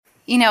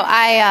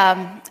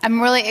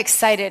I'm really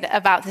excited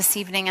about this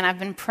evening, and I've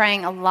been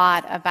praying a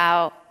lot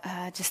about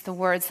just the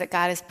words that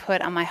God has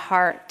put on my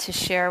heart to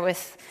share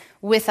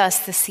with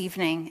us this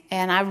evening.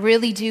 And I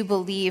really do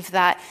believe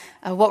that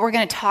what we're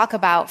going to talk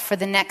about for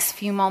the next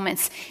few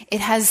moments, it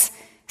has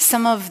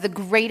some of the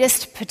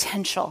greatest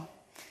potential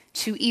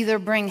to either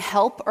bring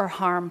help or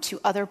harm to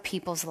other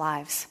people's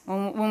lives.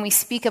 When we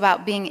speak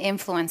about being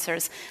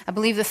influencers, I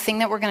believe the thing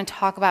that we're going to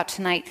talk about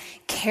tonight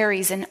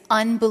carries an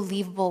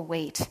unbelievable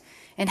weight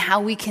in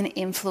how we can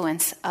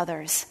influence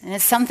others. And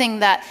it's something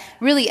that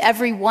really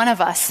every one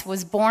of us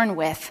was born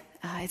with.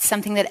 It's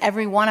something that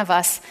every one of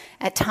us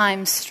at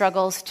times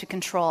struggles to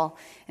control.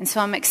 And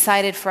so I'm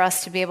excited for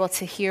us to be able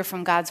to hear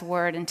from God's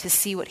word and to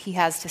see what he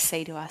has to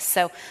say to us.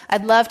 So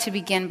I'd love to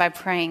begin by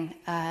praying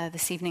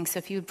this evening. So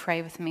if you would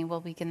pray with me, we'll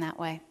begin that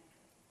way.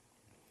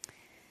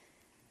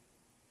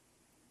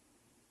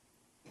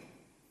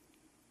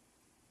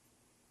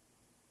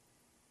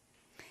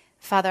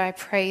 Father, I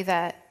pray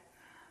that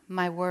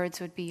my words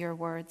would be your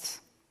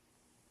words.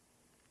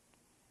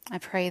 I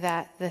pray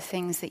that the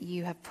things that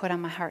you have put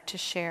on my heart to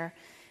share,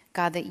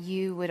 God, that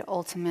you would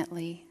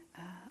ultimately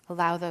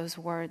allow those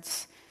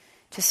words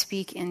to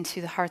speak into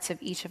the hearts of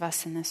each of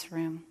us in this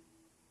room.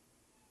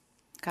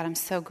 God, I'm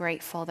so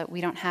grateful that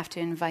we don't have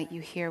to invite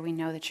you here. We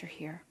know that you're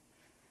here.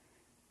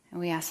 And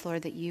we ask,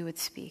 Lord, that you would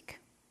speak,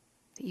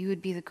 that you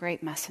would be the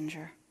great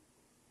messenger.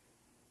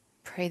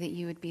 Pray that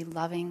you would be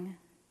loving,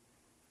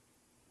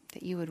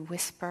 that you would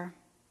whisper,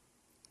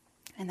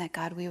 and that,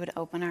 God, we would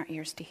open our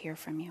ears to hear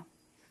from you.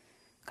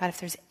 God, if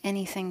there's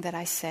anything that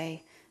I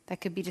say that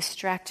could be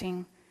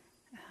distracting,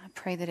 I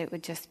pray that it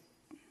would just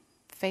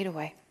fade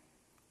away.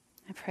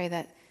 I pray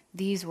that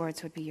these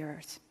words would be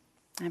yours.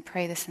 I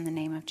pray this in the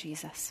name of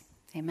Jesus.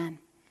 Amen.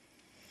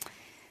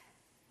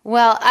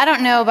 Well, I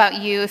don't know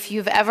about you if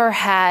you've ever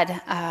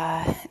had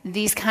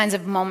these kinds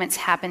of moments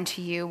happen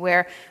to you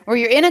where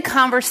you're in a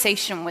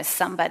conversation with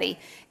somebody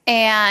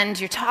and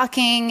you're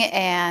talking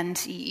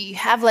and you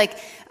have like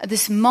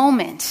this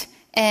moment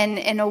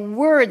and a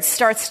word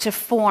starts to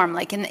form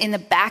like in the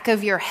back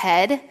of your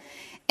head.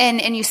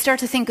 And you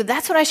start to think,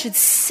 that's what I should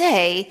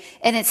say.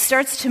 And it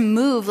starts to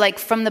move like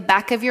from the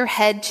back of your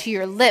head to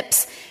your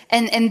lips.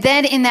 And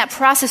then in that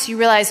process, you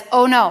realize,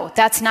 oh no,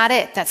 that's not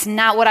it. That's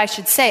not what I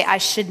should say. I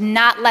should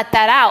not let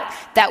that out.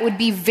 That would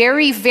be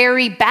very,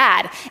 very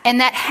bad.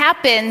 And that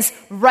happens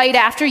right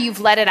after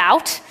you've let it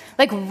out.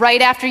 Like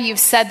right after you've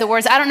said the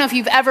words. I don't know if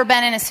you've ever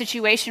been in a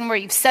situation where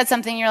you've said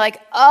something and you're like,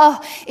 oh,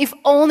 if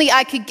only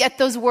I could get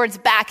those words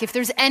back. If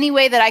there's any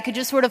way that I could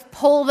just sort of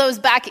pull those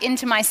back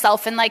into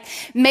myself and like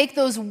make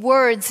those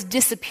words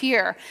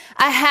disappear.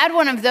 I had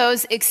one of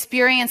those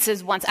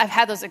experiences once. I've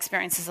had those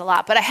experiences a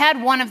lot, but I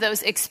had one of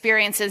those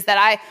experiences that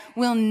I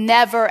will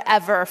never,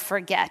 ever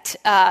forget.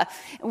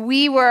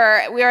 We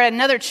were at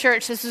another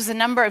church. This was a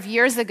number of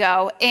years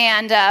ago,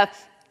 and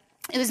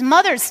it was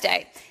Mother's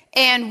Day.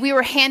 And we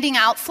were handing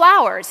out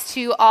flowers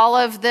to all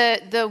of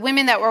the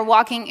women that were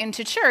walking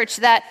into church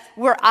that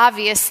were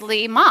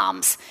obviously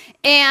moms.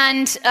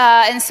 And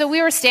so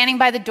we were standing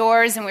by the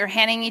doors and we were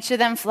handing each of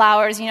them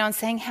flowers, and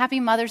saying, Happy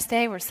Mother's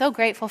Day. We're so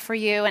grateful for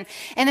you. And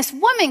this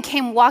woman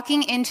came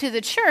walking into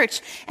the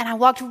church and I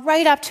walked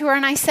right up to her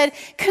and I said,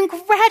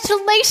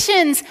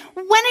 Congratulations.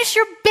 When is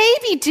your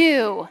baby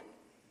due?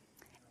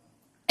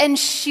 And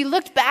she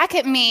looked back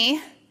at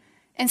me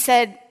and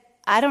said,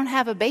 I don't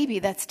have a baby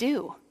that's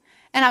due.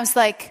 And I was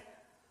like,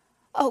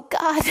 oh,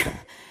 God,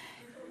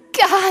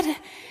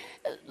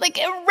 like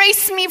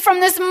erase me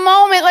from this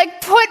moment, like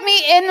put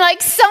me in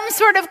like some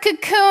sort of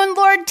cocoon.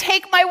 Lord,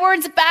 take my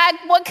words back.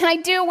 What can I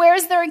do? Where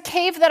is there a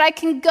cave that I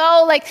can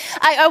go? Like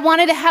I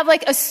wanted to have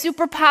like a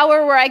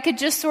superpower where I could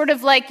just sort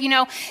of like,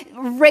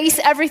 erase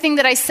everything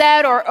that I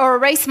said or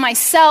erase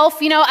myself.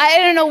 I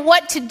didn't know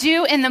what to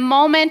do in the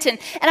moment. And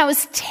I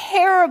was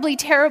terribly,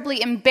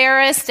 terribly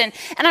embarrassed. And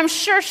I'm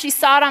sure she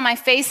saw it on my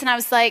face and I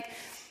was like,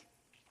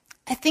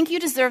 I think you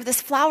deserve this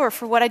flower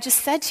for what I just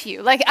said to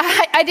you. Like,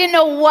 I didn't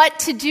know what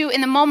to do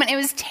in the moment. It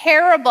was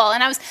terrible.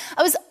 And I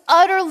was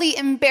utterly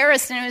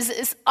embarrassed. And it was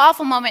this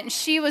awful moment. And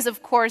she was,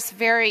 of course,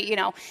 very,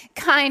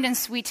 kind and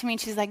sweet to me.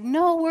 And she's like,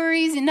 no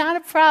worries, not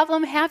a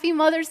problem. Happy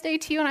Mother's Day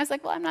to you. And I was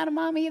like, well, I'm not a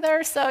mom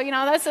either. So,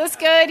 that's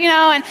good,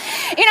 And,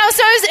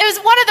 so it was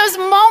one of those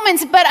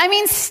moments. But I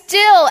mean,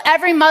 still,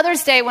 every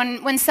Mother's Day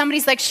when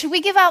somebody's like, should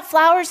we give out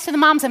flowers to the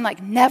moms? I'm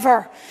like,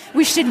 never.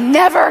 We should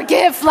never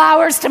give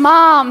flowers to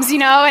moms,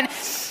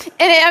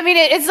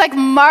 it's like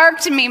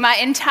marked me my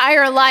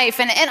entire life.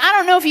 And I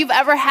don't know if you've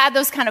ever had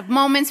those kind of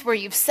moments where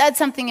you've said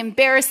something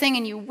embarrassing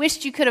and you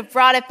wished you could have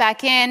brought it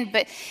back in.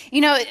 But,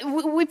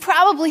 we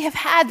probably have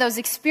had those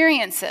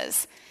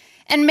experiences.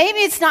 And maybe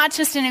it's not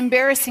just an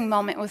embarrassing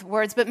moment with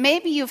words, but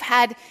maybe you've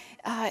had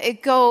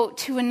it go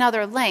to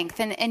another length.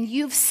 And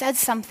you've said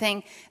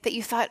something that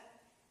you thought,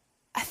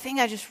 I think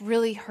I just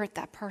really hurt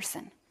that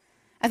person.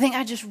 I think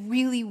I just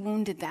really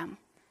wounded them.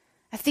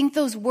 I think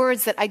those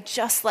words that I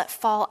just let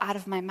fall out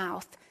of my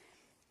mouth,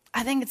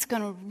 I think it's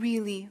going to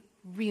really,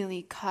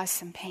 really cause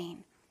some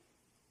pain.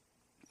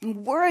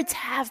 And words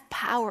have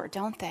power,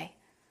 don't they?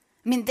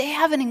 I mean, they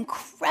have an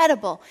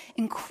incredible,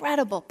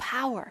 incredible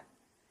power.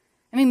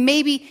 I mean,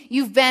 maybe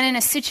you've been in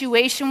a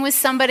situation with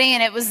somebody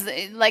and it was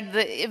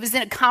it was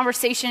in a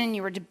conversation and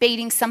you were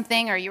debating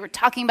something or you were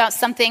talking about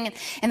something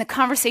and the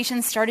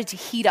conversation started to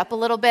heat up a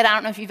little bit. I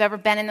don't know if you've ever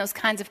been in those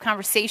kinds of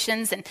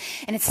conversations and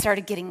it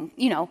started getting,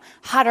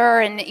 hotter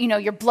and,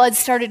 your blood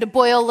started to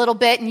boil a little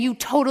bit and you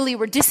totally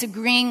were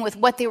disagreeing with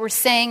what they were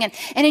saying. And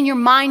in your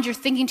mind, you're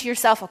thinking to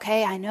yourself,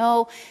 okay, I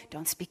know,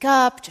 don't speak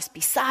up, just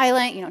be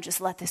silent, just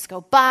let this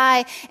go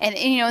by.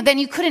 And then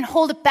you couldn't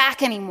hold it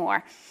back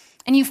anymore.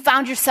 And you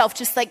found yourself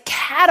just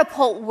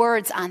catapult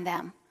words on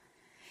them.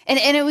 And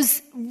it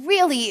was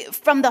really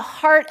from the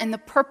heart and the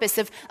purpose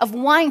of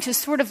wanting to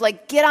sort of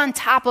get on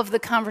top of the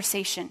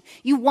conversation.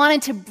 You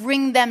wanted to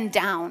bring them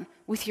down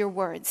with your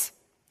words.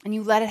 And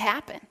you let it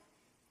happen.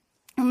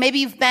 Or maybe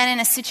you've been in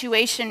a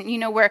situation,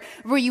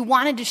 where you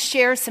wanted to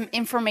share some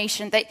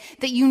information that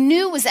you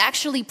knew was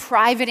actually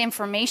private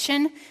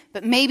information,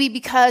 but maybe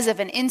because of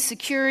an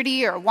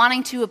insecurity or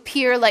wanting to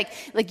appear like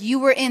you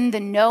were in the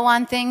know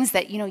on things,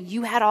 that,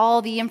 you had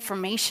all the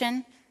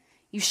information,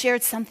 you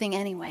shared something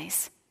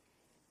anyways.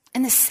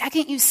 And the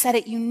second you said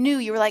it, you knew,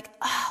 you were like,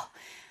 oh,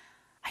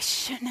 I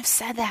shouldn't have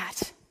said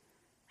that.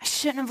 I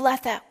shouldn't have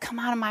let that come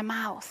out of my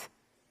mouth.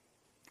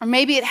 Or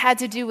maybe it had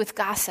to do with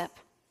gossip.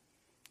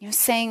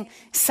 Saying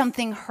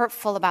something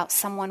hurtful about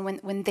someone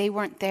when they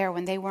weren't there,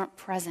 when they weren't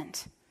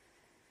present.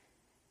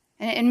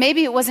 And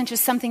maybe it wasn't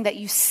just something that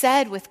you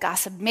said with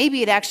gossip.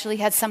 Maybe it actually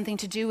had something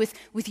to do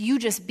with you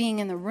just being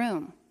in the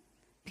room.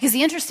 Because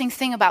the interesting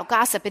thing about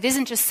gossip, it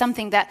isn't just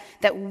something that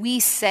we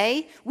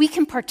say. We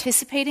can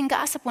participate in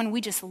gossip when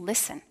we just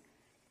listen.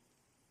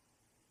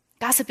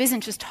 Gossip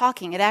isn't just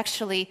talking. It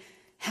actually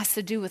has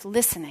to do with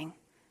listening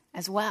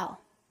as well.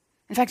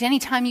 In fact,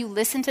 anytime you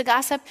listen to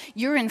gossip,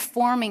 you're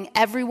informing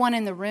everyone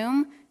in the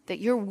room that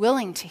you're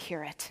willing to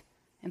hear it,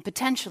 and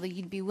potentially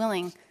you'd be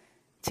willing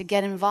to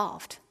get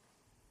involved.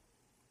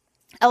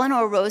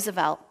 Eleanor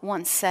Roosevelt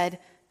once said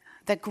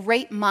that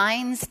great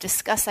minds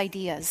discuss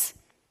ideas,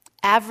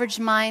 average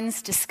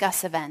minds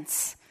discuss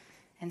events,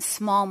 and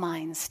small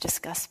minds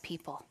discuss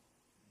people.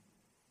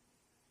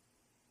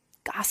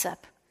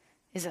 Gossip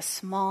is a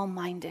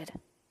small-minded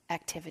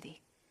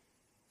activity.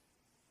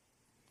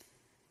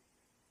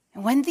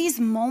 And when these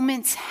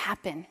moments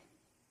happen,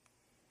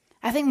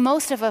 I think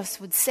most of us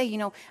would say,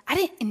 I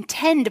didn't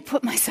intend to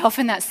put myself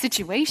in that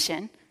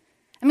situation.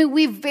 I mean,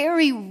 we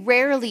very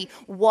rarely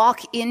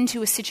walk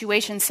into a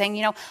situation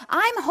saying,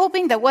 I'm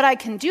hoping that what I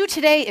can do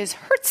today is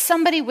hurt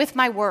somebody with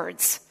my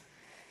words.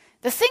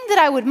 The thing that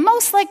I would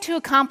most like to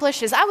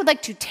accomplish is I would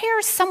like to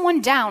tear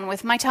someone down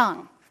with my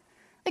tongue.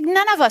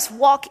 None of us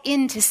walk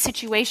into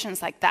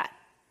situations like that.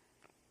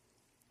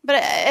 But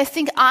I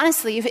think,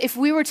 honestly, if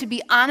we were to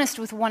be honest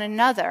with one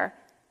another,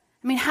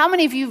 how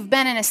many of you have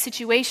been in a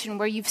situation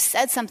where you've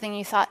said something and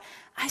you thought,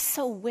 I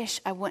so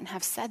wish I wouldn't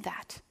have said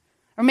that?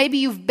 Or maybe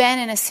you've been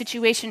in a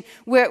situation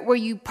where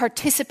you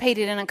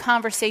participated in a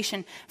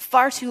conversation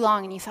far too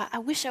long and you thought, I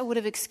wish I would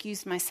have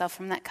excused myself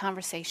from that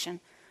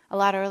conversation a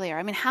lot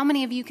earlier. How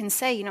many of you can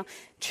say,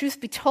 truth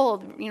be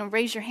told,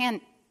 raise your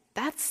hand,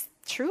 that's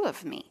true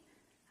of me.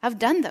 I've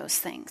done those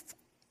things.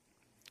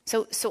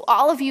 So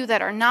all of you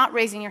that are not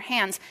raising your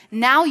hands,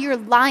 now you're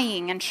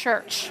lying in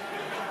church.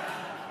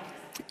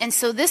 And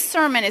so this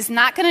sermon is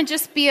not going to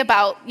just be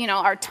about,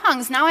 our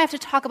tongues. Now I have to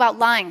talk about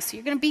lying. So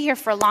you're going to be here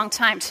for a long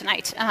time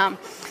tonight.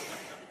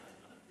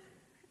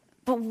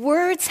 But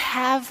words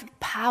have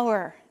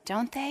power,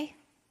 don't they?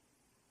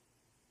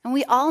 And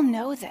we all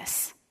know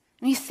this.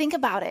 When you think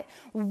about it,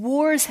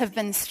 wars have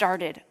been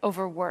started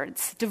over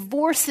words.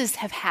 Divorces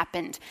have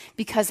happened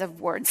because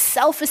of words.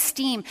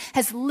 Self-esteem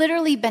has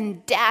literally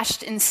been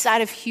dashed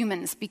inside of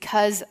humans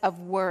because of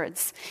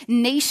words.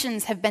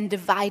 Nations have been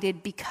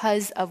divided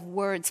because of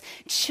words.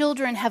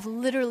 Children have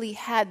literally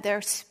had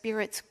their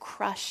spirits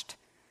crushed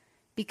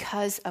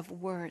because of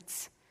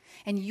words.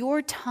 And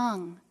your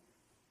tongue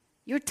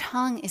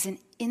is an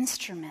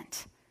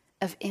instrument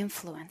of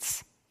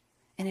influence.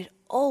 And it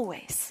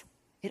always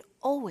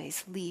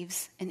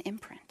leaves an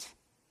imprint.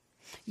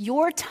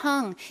 Your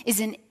tongue is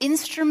an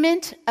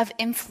instrument of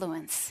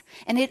influence,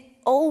 and it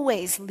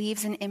always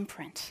leaves an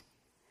imprint.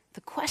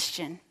 The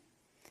question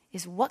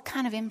is, what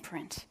kind of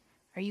imprint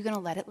are you going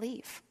to let it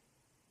leave?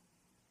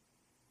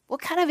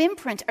 What kind of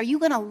imprint are you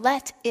going to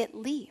let it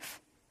leave?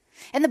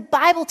 And the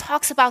Bible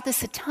talks about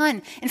this a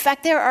ton. In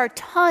fact, there are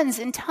tons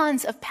and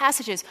tons of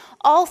passages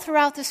all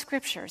throughout the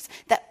scriptures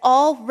that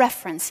all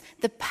reference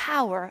the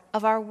power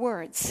of our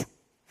words.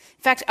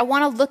 In fact, I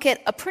want to look at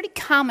a pretty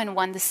common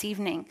one this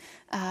evening.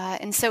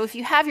 And so if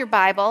you have your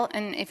Bible,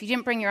 and if you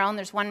didn't bring your own,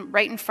 there's one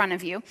right in front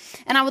of you.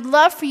 And I would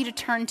love for you to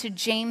turn to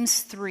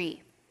James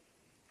 3.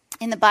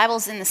 In the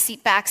Bibles in the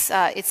seat backs,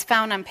 it's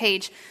found on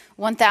page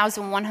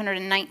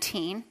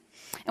 1119.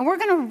 And we're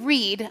going to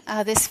read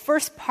this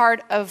first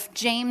part of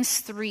James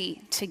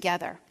 3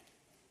 together.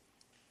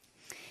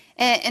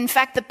 In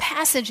fact, the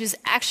passage is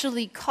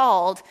actually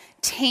called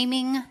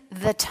Taming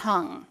the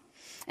Tongue.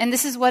 And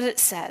this is what it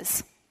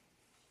says.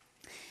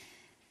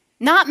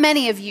 Not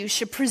many of you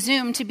should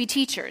presume to be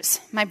teachers,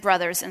 my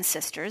brothers and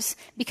sisters,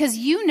 because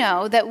you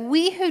know that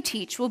we who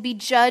teach will be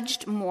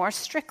judged more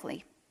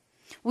strictly.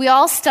 We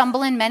all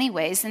stumble in many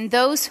ways, and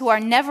those who are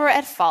never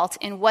at fault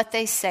in what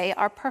they say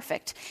are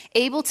perfect,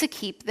 able to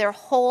keep their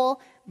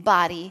whole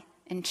body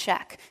in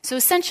check. So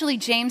essentially,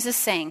 James is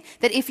saying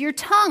that if your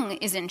tongue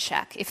is in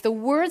check, if the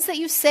words that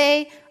you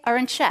say are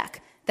in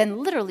check,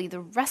 then literally the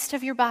rest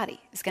of your body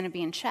is going to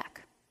be in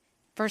check.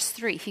 Verse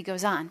 3, he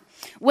goes on,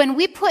 when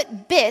we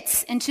put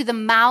bits into the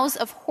mouths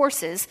of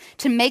horses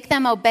to make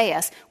them obey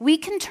us, we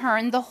can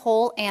turn the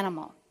whole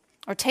animal.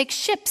 Or take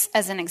ships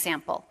as an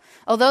example.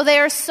 Although they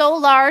are so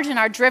large and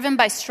are driven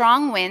by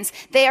strong winds,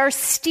 they are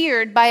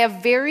steered by a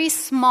very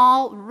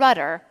small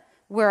rudder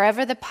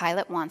wherever the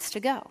pilot wants to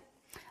go.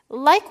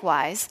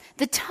 Likewise,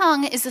 the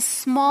tongue is a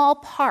small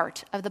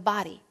part of the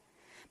body,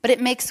 but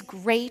it makes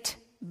great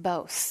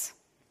boasts.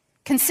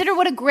 Consider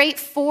what a great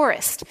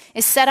forest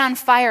is set on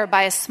fire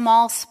by a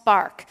small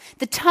spark.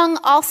 The tongue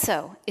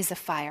also is a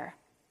fire,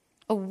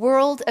 a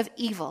world of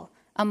evil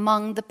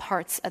among the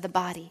parts of the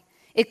body.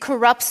 It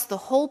corrupts the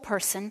whole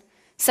person,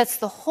 sets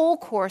the whole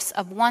course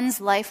of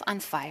one's life on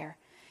fire,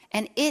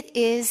 and it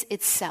is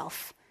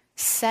itself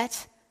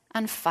set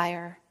on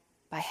fire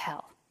by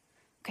hell.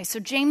 Okay, so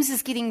James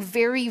is getting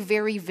very,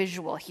 very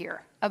visual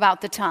here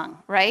about the tongue,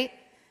 right?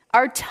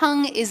 Our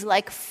tongue is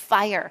like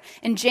fire.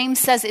 And James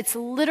says it's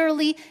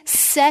literally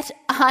set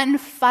on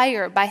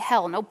fire by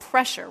hell. No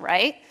pressure,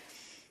 right?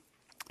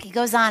 He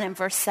goes on in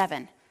verse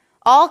 7.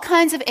 All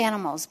kinds of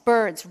animals,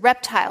 birds,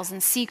 reptiles,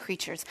 and sea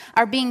creatures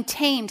are being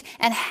tamed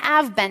and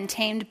have been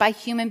tamed by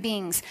human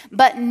beings.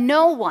 But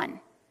no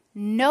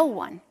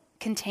one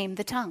can tame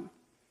the tongue.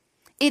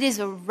 It is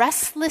a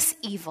restless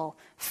evil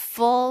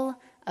full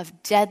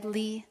of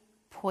deadly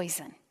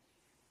poison.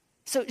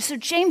 So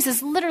James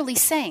is literally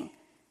saying,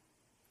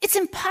 it's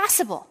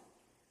impossible.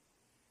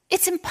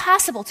 It's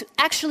impossible to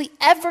actually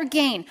ever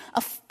gain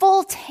a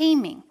full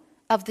taming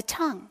of the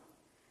tongue.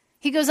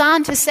 He goes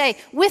on to say,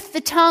 with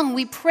the tongue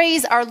we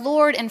praise our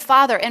Lord and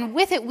Father, and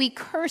with it we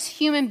curse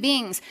human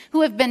beings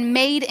who have been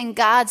made in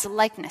God's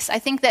likeness. I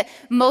think that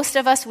most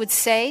of us would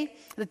say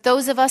that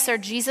those of us are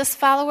Jesus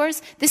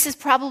followers. This is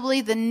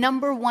probably the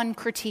number one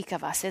critique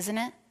of us, isn't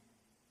it?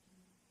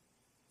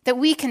 That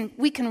we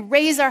can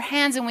raise our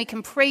hands and we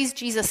can praise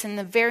Jesus, in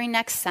the very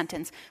next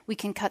sentence we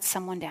can cut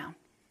someone down.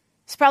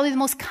 It's probably the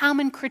most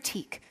common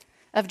critique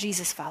of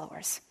Jesus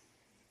followers.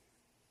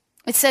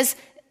 It says,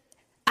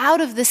 out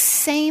of the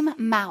same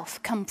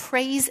mouth come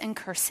praise and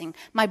cursing.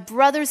 My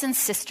brothers and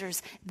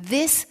sisters,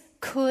 this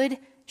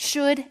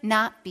should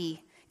not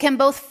be. Can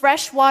both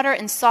fresh water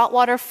and salt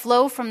water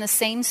flow from the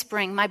same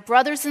spring? My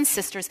brothers and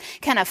sisters,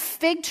 can a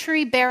fig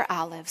tree bear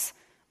olives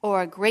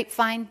or a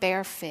grapevine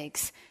bear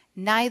figs?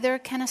 Neither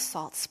can a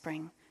salt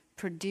spring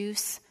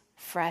produce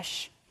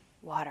fresh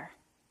water.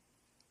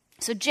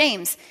 So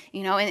James,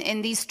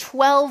 in these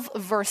 12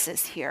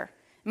 verses here,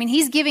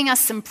 he's giving us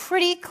some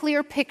pretty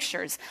clear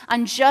pictures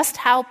on just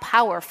how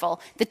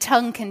powerful the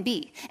tongue can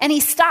be. And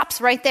he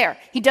stops right there.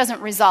 He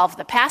doesn't resolve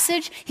the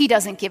passage. He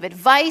doesn't give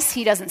advice.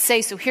 He doesn't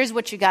say, so here's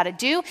what you got to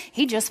do.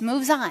 He just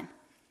moves on.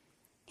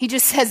 He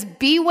just says,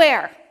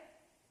 beware.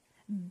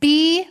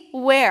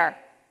 Beware.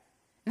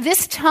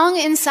 This tongue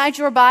inside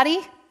your body,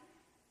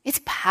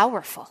 it's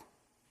powerful.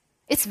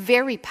 It's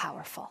very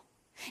powerful.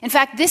 In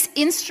fact, this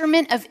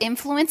instrument of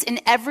influence in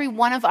every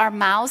one of our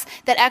mouths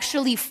that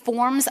actually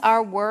forms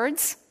our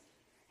words,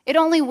 it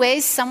only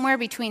weighs somewhere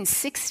between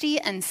 60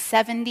 and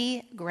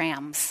 70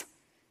 grams.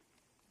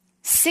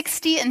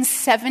 60 and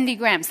 70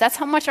 grams. That's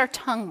how much our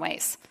tongue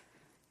weighs.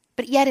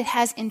 But yet it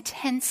has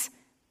intense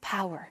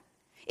power.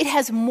 It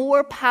has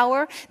more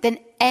power than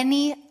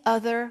any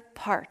other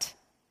part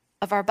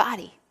of our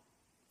body.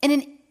 In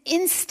an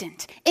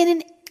instant,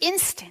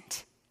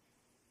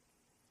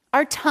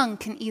 our tongue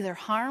can either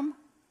harm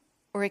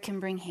or it can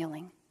bring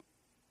healing.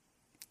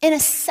 In a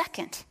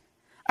second,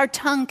 our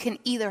tongue can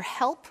either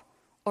help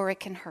or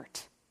it can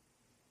hurt.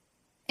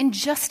 In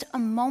just a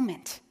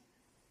moment,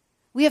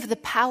 we have the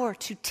power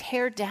to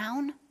tear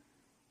down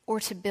or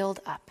to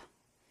build up.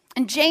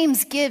 And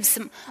James gives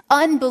some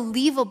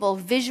unbelievable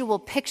visual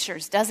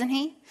pictures, doesn't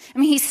he?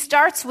 He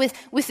starts with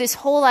this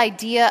whole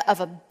idea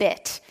of a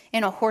bit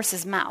in a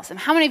horse's mouth. And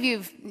how many of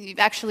you've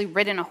actually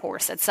ridden a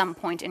horse at some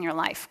point in your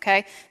life,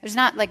 okay? There's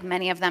not like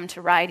many of them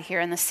to ride here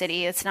in the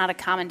city. It's not a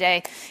common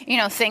day,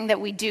 thing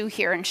that we do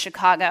here in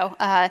Chicago.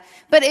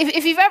 But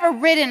if you've ever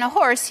ridden a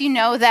horse, you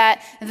know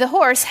that the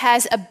horse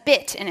has a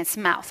bit in its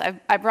mouth.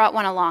 I brought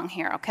one along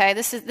here, okay?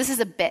 This is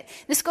a bit.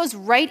 This goes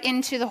right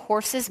into the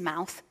horse's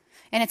mouth,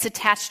 and it's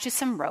attached to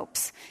some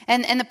ropes.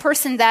 And the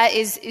person that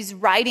is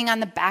riding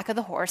on the back of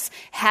the horse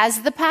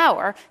has the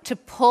power to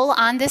pull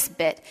on this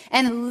bit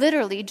and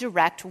literally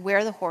direct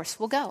where the horse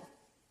will go.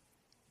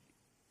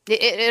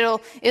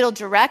 It'll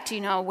direct,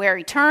 where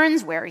he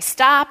turns, where he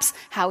stops,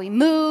 how he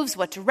moves,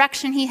 what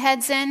direction he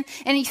heads in.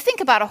 And you think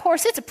about a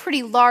horse, it's a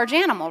pretty large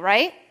animal,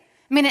 right?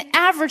 An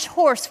average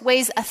horse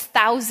weighs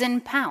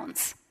 1,000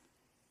 pounds.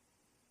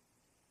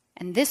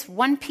 And this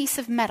one piece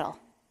of metal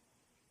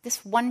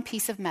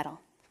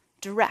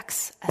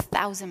directs a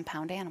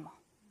 1,000-pound animal.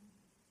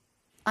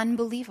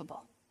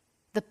 Unbelievable.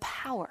 The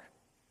power.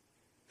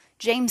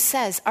 James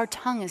says our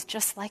tongue is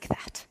just like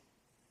that.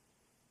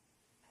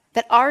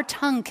 That our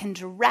tongue can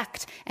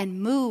direct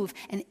and move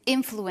and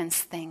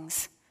influence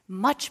things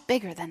much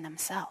bigger than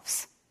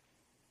themselves.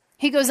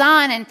 He goes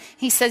on and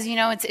he says,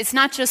 it's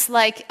not just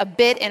like a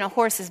bit in a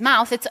horse's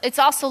mouth. It's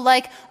also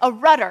like a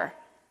rudder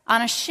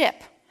on a ship.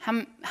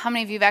 How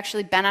many of you have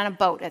actually been on a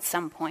boat at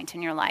some point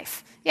in your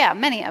life? Yeah,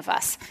 many of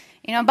us.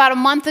 About a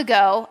month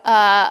ago,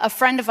 a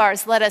friend of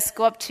ours let us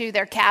go up to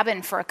their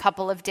cabin for a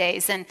couple of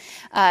days, and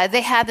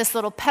they had this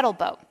little pedal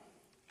boat.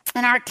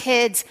 And our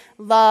kids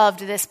loved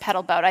this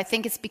pedal boat. I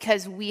think it's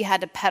because we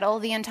had to pedal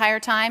the entire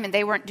time, and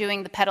they weren't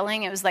doing the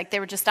pedaling. It was like they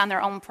were just on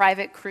their own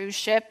private cruise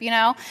ship,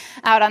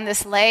 out on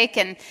this lake.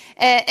 And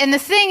the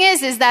thing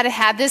is that it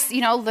had this,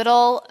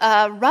 little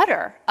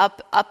rudder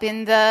up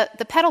in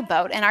the pedal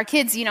boat. And our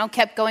kids,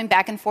 kept going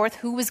back and forth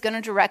who was going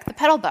to direct the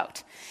pedal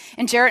boat.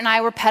 And Jarrett and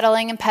I were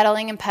pedaling and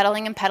pedaling and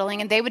pedaling and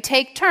pedaling, and they would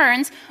take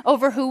turns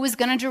over who was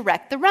going to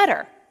direct the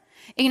rudder.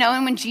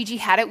 And when Gigi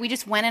had it, we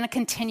just went in a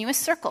continuous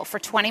circle for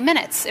 20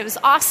 minutes. It was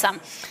awesome.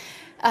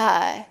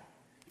 But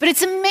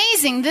it's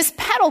amazing. This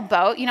pedal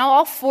boat,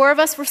 all four of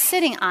us were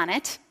sitting on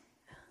it.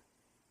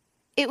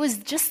 It was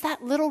just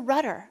that little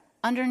rudder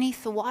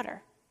underneath the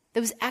water that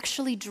was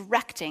actually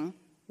directing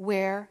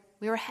where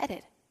we were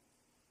headed.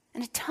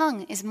 And a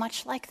tongue is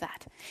much like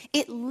that.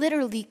 It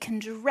literally can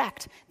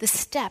direct the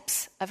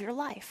steps of your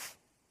life.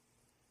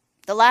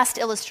 The last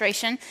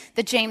illustration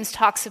that James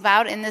talks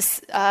about in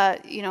this,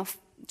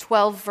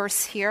 12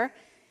 verse here,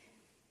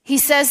 he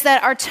says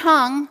that our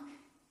tongue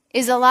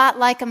is a lot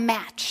like a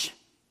match.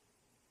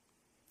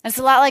 It's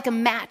a lot like a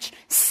match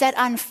set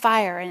on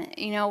fire.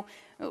 And,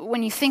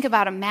 when you think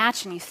about a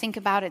match and you think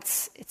about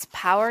its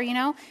power,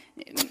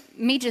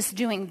 me just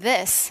doing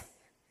this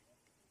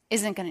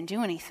isn't going to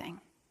do anything.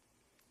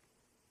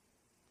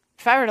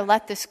 If I were to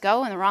let this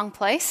go in the wrong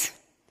place,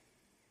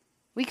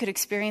 we could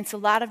experience a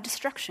lot of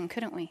destruction,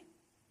 couldn't we?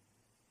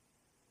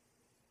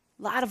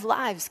 A lot of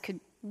lives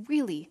could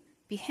really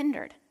be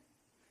hindered.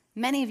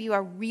 Many of you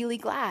are really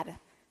glad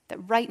that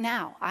right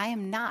now I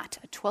am not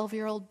a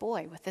 12-year-old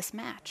boy with this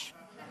match.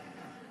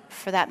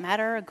 For that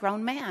matter, a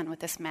grown man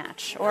with this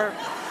match, or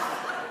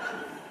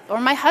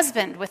my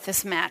husband with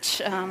this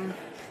match.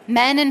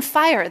 Men and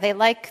fire, they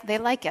like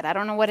it. I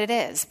don't know what it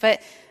is,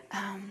 but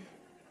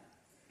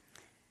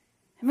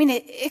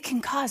it can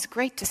cause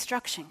great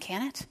destruction,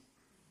 can it?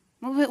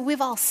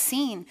 We've all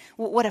seen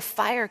what a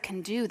fire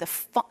can do,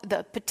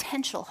 the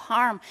potential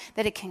harm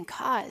that it can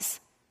cause.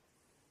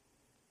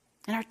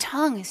 And our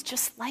tongue is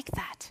just like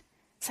that.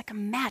 It's like a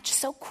match,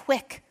 so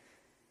quick,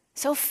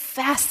 so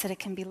fast that it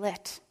can be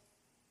lit.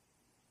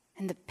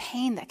 And the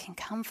pain that can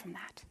come from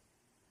that.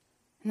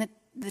 And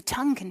the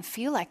tongue can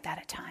feel like that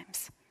at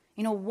times.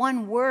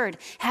 One word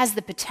has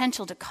the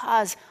potential to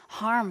cause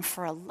harm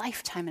for a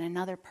lifetime in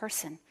another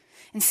person.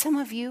 And some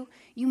of you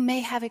may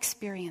have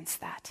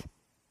experienced that.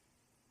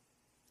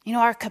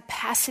 Our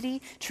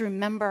capacity to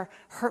remember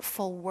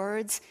hurtful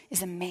words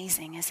is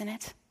amazing, isn't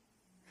it?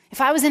 If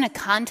I was in a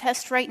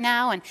contest right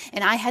now and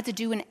I had to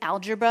do an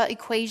algebra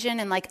equation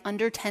in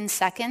under 10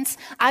 seconds,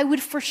 I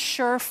would for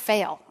sure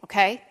fail,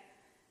 okay?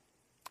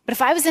 But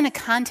if I was in a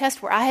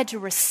contest where I had to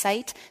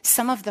recite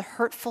some of the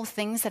hurtful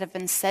things that have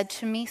been said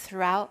to me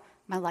throughout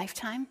my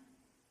lifetime,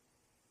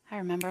 I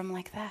remember them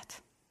like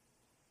that.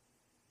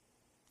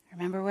 I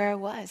remember where I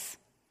was.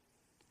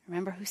 I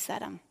remember who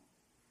said them.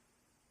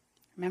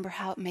 I remember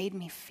how it made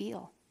me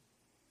feel.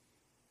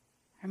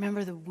 I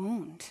remember the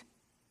wound.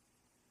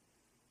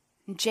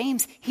 And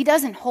James, he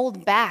doesn't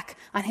hold back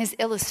on his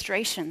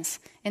illustrations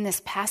in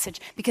this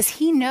passage because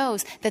he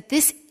knows that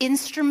this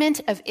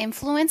instrument of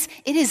influence,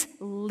 it is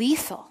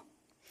lethal.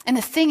 And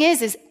the thing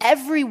is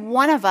every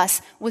one of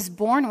us was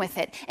born with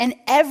it. And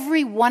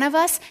every one of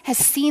us has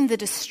seen the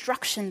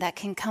destruction that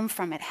can come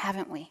from it,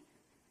 haven't we?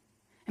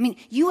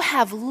 You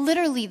have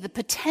literally the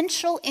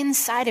potential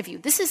inside of you.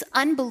 This is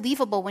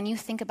unbelievable when you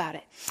think about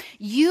it.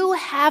 You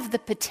have the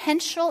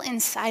potential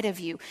inside of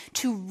you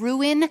to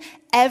ruin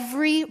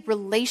every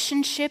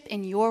relationship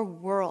in your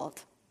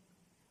world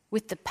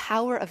with the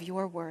power of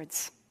your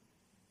words.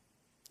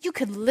 You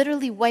could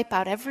literally wipe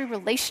out every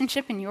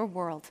relationship in your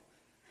world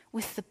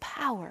with the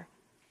power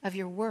of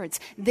your words.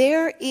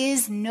 There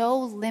is no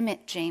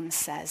limit, James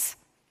says,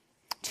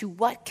 to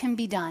what can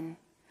be done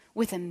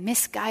with a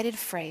misguided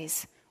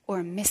phrase or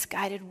a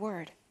misguided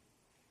word.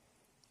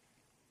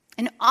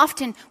 And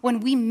often when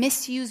we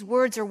misuse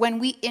words or when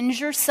we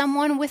injure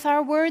someone with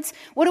our words,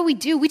 what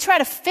do? We try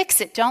to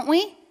fix it, don't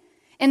we?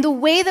 And the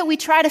way that we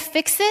try to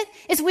fix it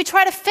is we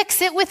try to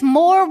fix it with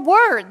more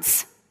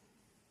words.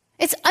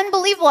 It's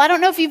unbelievable. I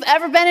don't know if you've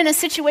ever been in a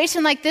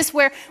situation like this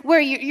where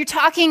you're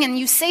talking and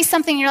you say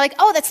something and you're like,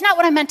 oh, that's not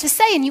what I meant to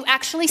say. And you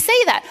actually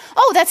say that.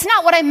 Oh, that's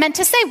not what I meant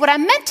to say. What I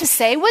meant to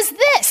say was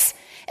this.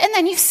 And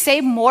then you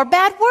say more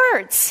bad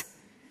words.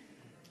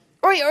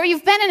 Or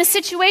you've been in a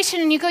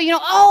situation and you go,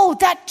 oh,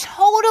 that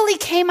totally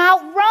came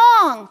out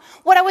wrong.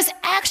 What I was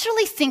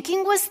actually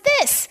thinking was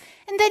this.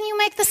 and then you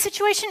make the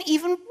situation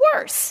even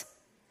worse.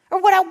 Or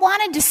what I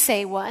wanted to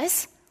say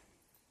was,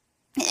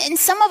 and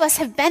some of us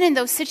have been in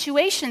those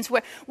situations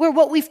where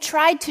what we've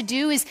tried to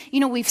do is,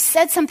 we've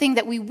said something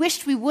that we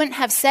wished we wouldn't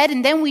have said,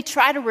 and then we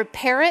try to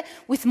repair it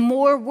with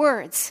more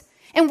words.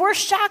 And we're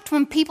shocked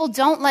when people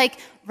don't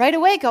right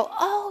away go,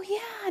 oh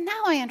yeah,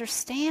 now I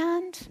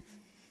understand.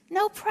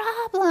 No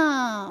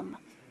problem.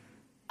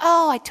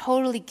 Oh, I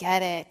totally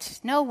get it.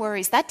 No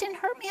worries. That didn't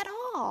hurt me at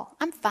all.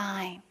 I'm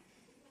fine.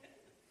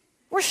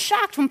 We're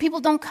shocked when people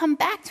don't come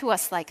back to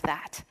us like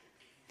that.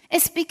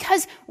 It's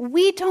because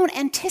we don't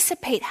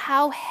anticipate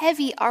how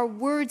heavy our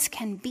words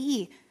can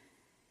be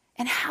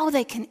and how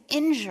they can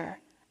injure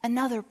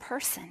another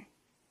person.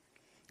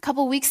 A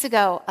couple weeks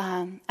ago,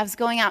 I was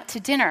going out to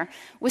dinner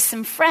with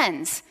some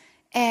friends,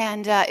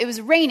 and it was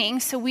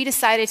raining, so we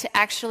decided to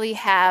actually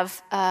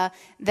have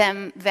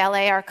them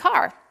valet our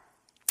car.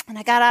 And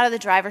I got out of the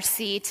driver's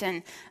seat,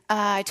 and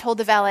I told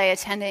the valet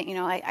attendant,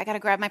 I got to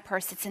grab my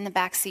purse. It's in the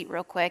back seat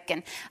real quick.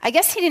 And I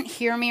guess he didn't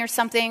hear me or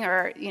something,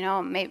 or,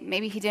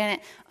 maybe he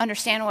didn't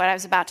understand what I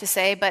was about to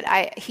say. But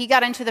he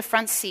got into the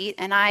front seat,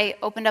 and I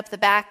opened up the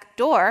back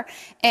door,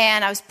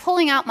 and I was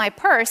pulling out my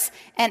purse.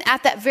 And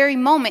at that very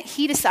moment,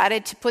 he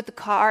decided to put the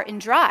car in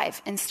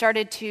drive and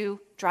started to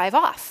drive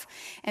off.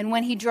 And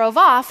when he drove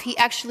off, he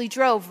actually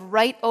drove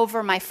right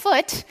over my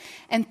foot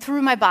and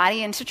threw my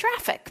body into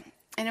traffic.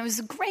 And it was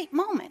a great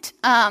moment.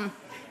 And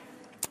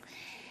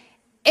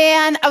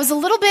I was a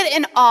little bit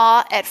in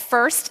awe at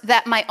first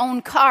that my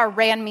own car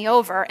ran me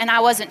over and I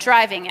wasn't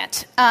driving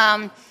it.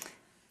 But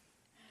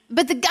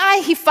the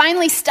guy, he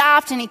finally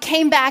stopped and he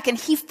came back and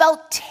he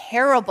felt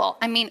terrible.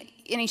 And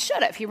he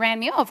should have. He ran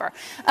me over.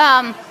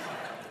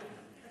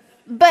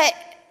 But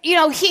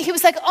he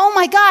was like, oh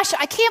my gosh,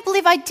 I can't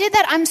believe I did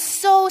that. I'm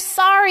so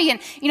sorry. And,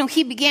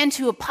 he began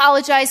to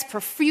apologize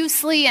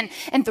profusely.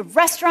 And the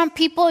restaurant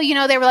people,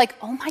 they were like,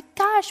 oh my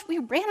gosh, we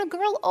ran a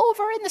girl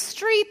over in the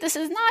street. This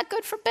is not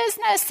good for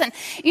business. And,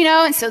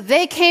 and so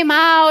they came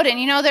out and,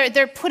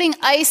 they're putting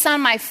ice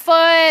on my foot.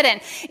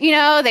 And,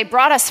 they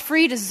brought us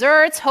free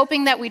desserts,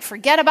 hoping that we'd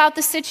forget about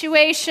the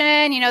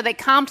situation. They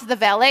comped the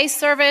valet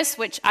service,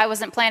 which I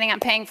wasn't planning on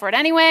paying for it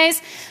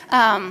anyways.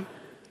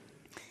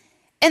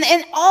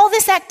 And all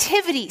this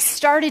activity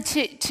started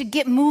to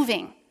get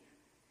moving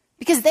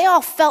because they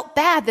all felt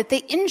bad that they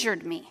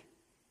injured me.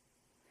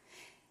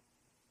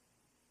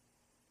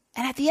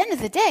 And at the end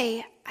of the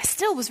day, I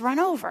still was run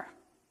over.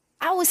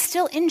 I was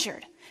still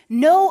injured.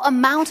 No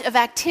amount of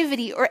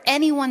activity or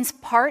anyone's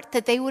part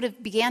that they would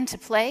have began to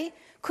play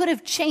could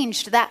have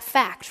changed that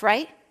fact,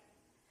 right?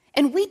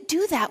 And we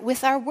do that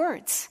with our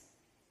words.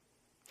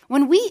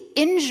 When we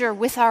injure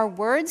with our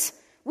words,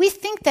 we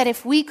think that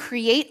if we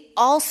create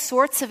all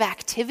sorts of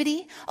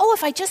activity,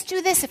 if I just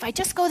do this, if I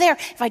just go there,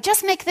 if I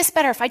just make this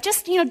better, if I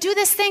just, do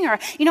this thing, or,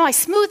 I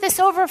smooth this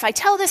over, if I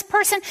tell this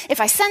person,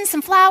 if I send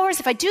some flowers,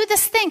 if I do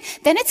this thing,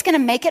 then it's going to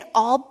make it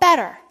all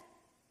better.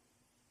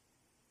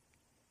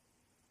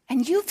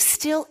 And you've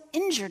still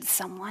injured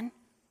someone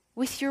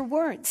with your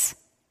words.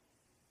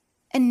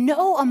 And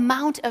no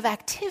amount of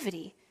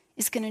activity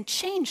is going to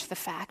change the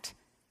fact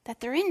that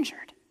they're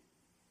injured.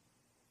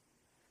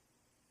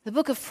 The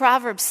book of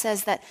Proverbs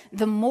says that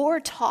the more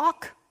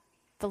talk,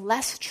 the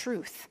less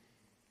truth.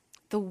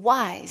 The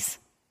wise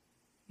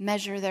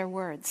measure their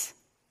words.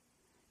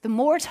 The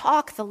more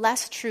talk, the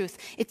less truth.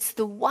 It's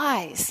the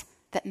wise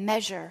that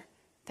measure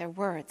their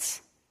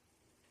words.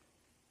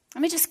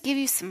 Let me just give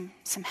you some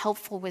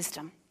helpful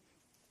wisdom.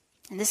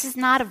 And this is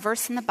not a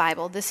verse in the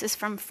Bible. This is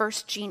from 1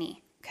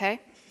 Genie, okay?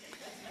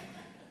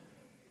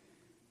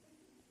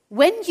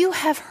 When you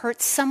have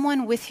hurt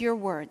someone with your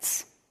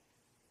words,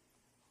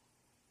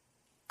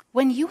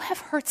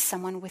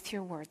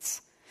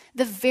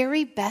 the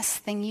very best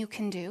thing you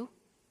can do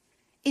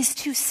is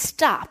to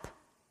stop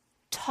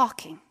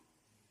talking.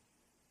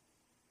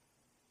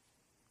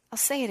 I'll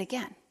say it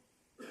again.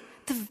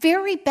 The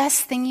very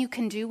best thing you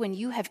can do when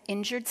you have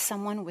injured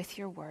someone with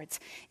your words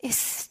is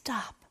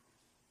stop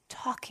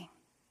talking.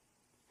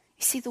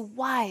 You see, the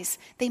wise,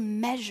 they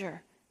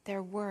measure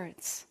their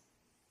words.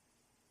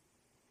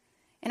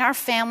 In our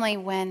family,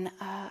 when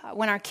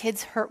our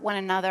kids hurt one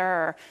another,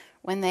 or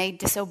when they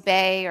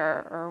disobey,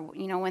 or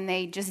when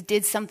they just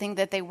did something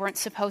that they weren't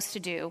supposed to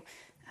do,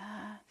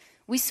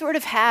 we sort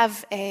of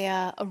have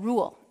a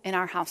rule in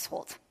our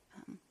household.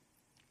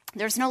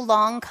 There's no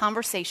long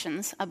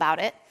conversations about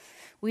it.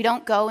 We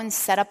don't go and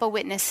set up a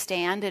witness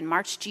stand and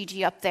march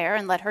Gigi up there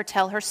and let her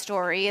tell her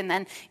story, and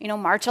then,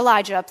 march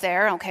Elijah up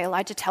there. Okay,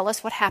 Elijah, tell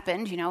us what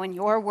happened, in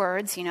your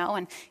words,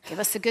 and give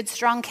us a good,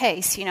 strong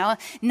case,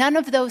 None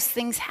of those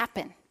things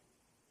happen.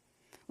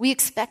 We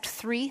expect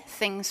 3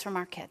 things from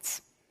our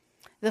kids.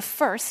 The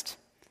first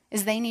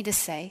is they need to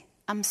say,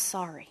 I'm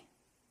sorry.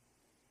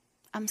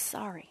 I'm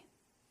sorry.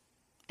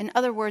 In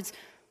other words,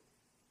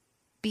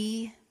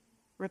 be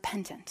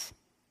repentant.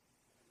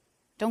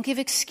 Don't give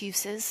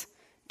excuses.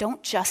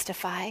 Don't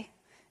justify.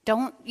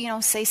 Don't,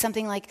 say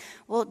something like,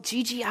 well,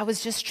 Gigi, I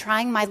was just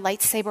trying my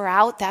lightsaber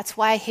out. That's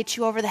why I hit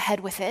you over the head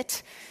with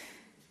it.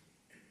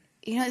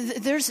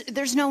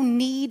 There's no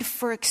need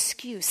for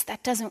excuse.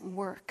 That doesn't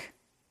work.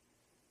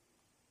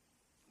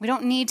 We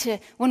don't need to,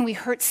 when we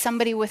hurt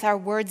somebody with our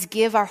words,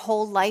 give our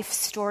whole life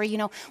story.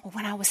 Well,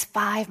 when I was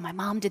 5, my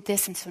mom did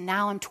this, and so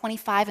now I'm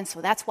 25, and so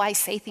that's why I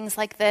say things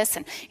like this.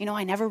 And,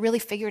 I never really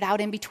figured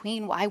out in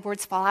between why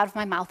words fall out of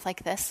my mouth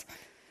like this.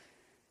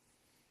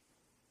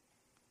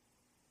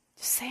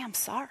 Just say, I'm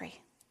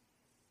sorry.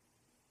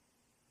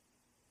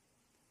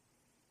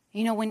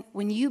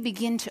 When you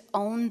begin to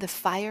own the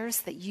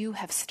fires that you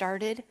have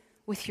started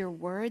with your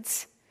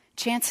words,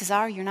 chances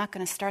are you're not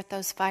going to start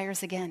those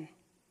fires again.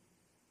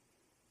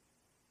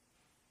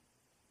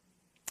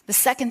 The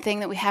second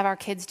thing that we have our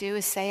kids do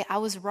is say, I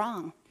was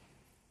wrong.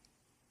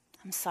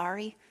 I'm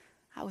sorry,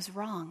 I was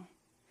wrong.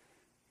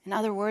 In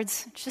other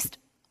words, just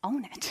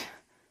own it.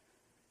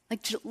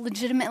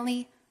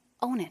 Legitimately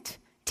own it.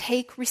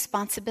 Take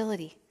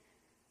responsibility.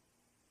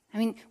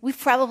 We've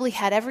probably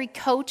had every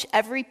coach,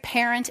 every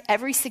parent,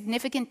 every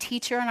significant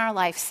teacher in our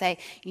life say,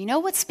 you know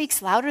what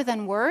speaks louder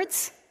than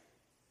words?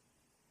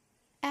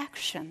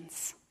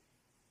 Actions.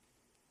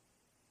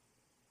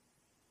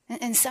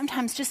 And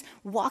sometimes just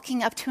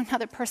walking up to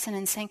another person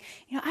and saying,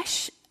 I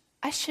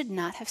should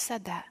not have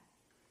said that.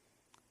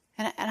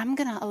 And I'm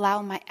going to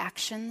allow my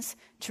actions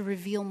to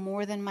reveal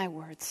more than my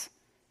words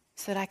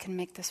so that I can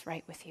make this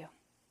right with you.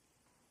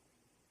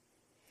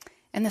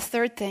 And the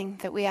third thing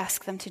that we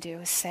ask them to do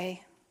is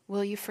say,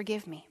 will you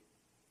forgive me?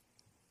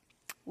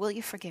 Will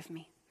you forgive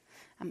me?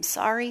 I'm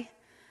sorry,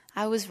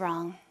 I was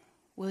wrong.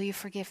 Will you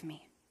forgive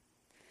me?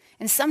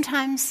 And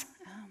sometimes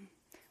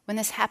when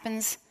this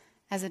happens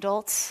as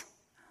adults,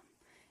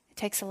 it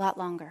takes a lot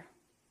longer.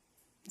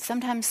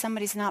 Sometimes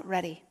somebody's not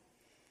ready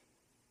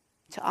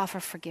to offer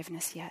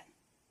forgiveness yet.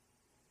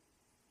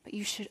 But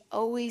you should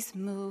always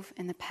move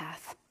in the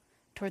path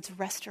towards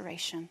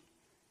restoration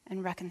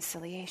and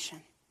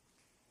reconciliation.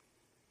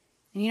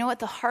 And you know what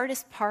the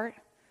hardest part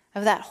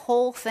of that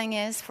whole thing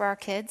is for our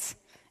kids?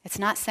 It's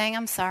not saying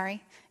I'm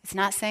sorry. It's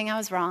not saying I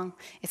was wrong.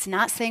 It's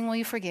not saying, will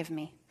you forgive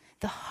me?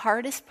 The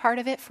hardest part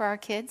of it for our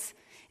kids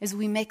is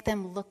we make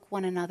them look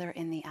one another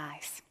in the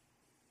eyes.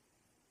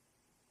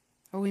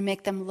 Or we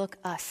make them look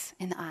us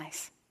in the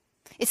eyes.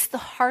 It's the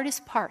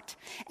hardest part.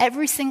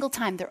 Every single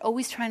time, they're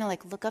always trying to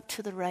look up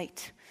to the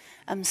right.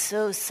 I'm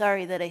so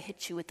sorry that I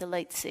hit you with the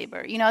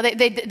lightsaber.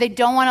 They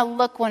don't want to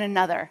look one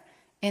another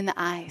in the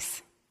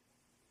eyes.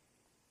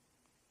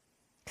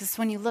 Because it's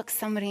when you look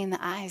somebody in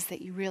the eyes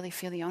that you really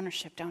feel the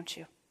ownership, don't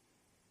you?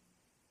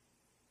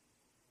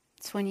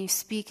 It's when you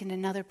speak into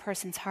another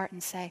person's heart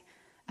and say,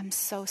 I'm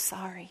so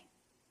sorry.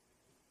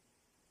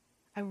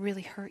 I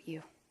really hurt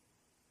you.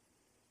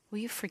 Will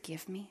you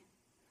forgive me?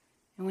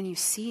 And when you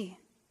see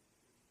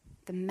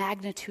the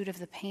magnitude of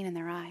the pain in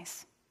their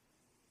eyes,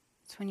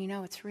 it's when you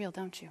know it's real,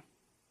 don't you?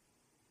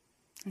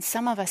 And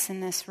some of us in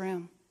this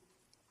room,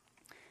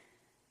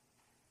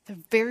 the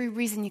very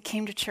reason you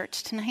came to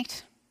church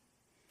tonight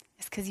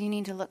is because you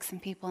need to look some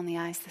people in the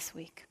eyes this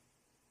week.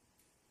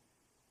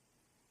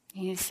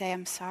 You need to say,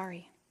 I'm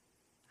sorry.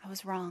 I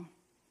was wrong.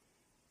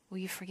 Will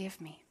you forgive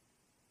me?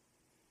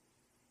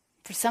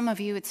 For some of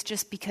you, it's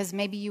just because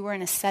maybe you were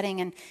in a setting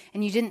and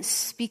you didn't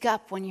speak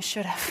up when you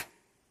should have.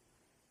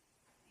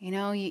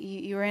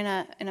 You were in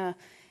a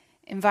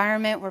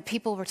environment where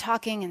people were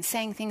talking and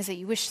saying things that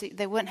you wish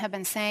they wouldn't have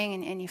been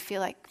saying, and you feel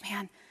like,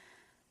 man,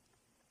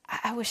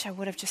 I wish I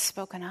would have just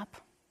spoken up.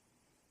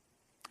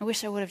 I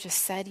wish I would have just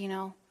said,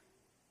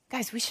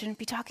 guys, we shouldn't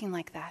be talking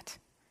like that.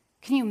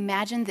 Can you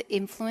imagine the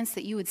influence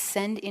that you would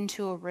send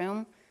into a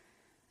room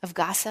of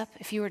gossip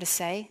if you were to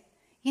say,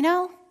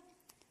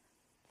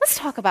 let's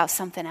talk about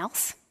something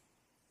else?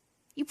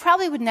 You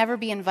probably would never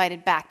be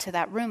invited back to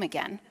that room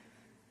again.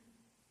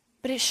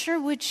 But it sure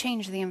would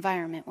change the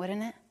environment,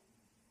 wouldn't it?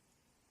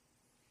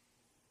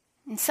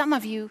 And some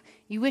of you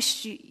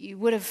wish you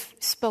would have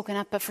spoken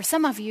up, but for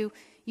some of you,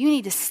 you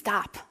need to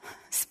stop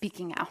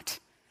speaking out.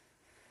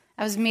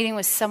 I was meeting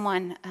with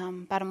someone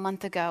about a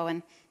month ago,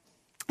 and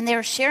they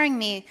were sharing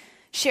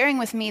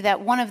with me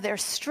that one of their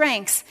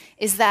strengths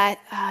is that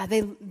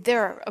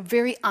they're a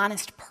very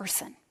honest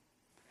person.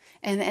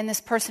 And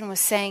this person was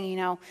saying,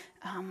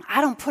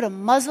 I don't put a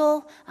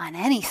muzzle on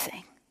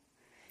anything.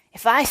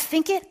 If I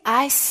think it,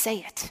 I say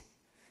it.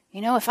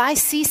 If I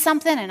see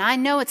something and I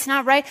know it's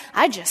not right,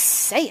 I just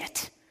say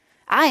it.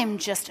 I am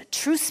just a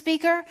truth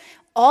speaker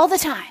all the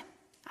time.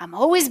 I'm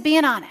always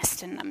being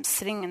honest. And I'm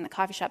sitting in the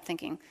coffee shop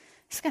thinking,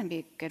 this is going to be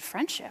a good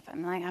friendship.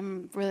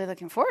 I'm really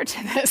looking forward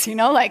to this,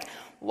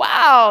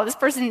 wow, this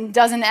person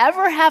doesn't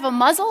ever have a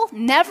muzzle,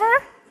 never.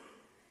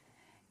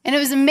 And it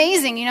was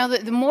amazing,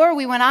 the more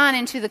we went on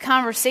into the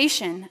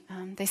conversation,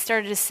 they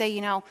started to say,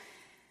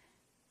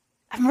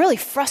 I'm really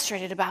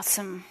frustrated about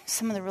some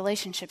of the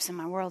relationships in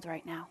my world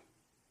right now.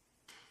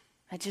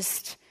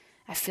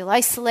 I feel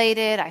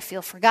isolated, I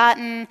feel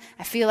forgotten,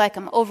 I feel like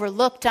I'm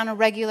overlooked on a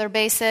regular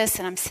basis,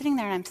 and I'm sitting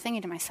there and I'm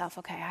thinking to myself,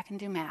 okay, I can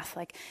do math.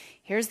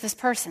 Here's this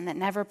person that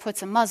never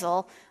puts a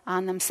muzzle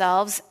on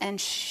themselves, and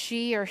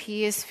she or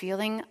he is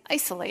feeling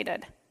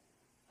isolated.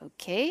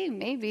 Okay,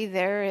 maybe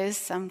there is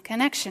some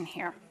connection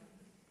here.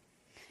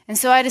 And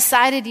so I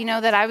decided,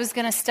 that I was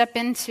going to step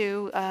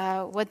into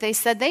what they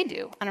said they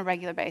do on a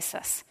regular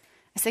basis.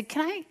 I said,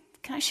 can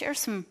I share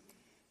some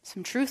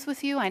truth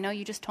with you? I know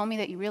you just told me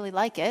that you really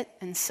like it.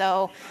 And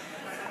so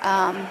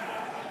I'm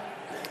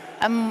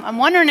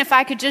wondering if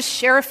I could just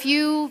share a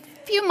few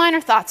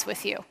minor thoughts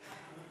with you.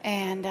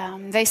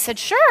 And they said,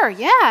 sure,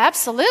 yeah,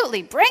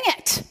 absolutely, bring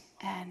it.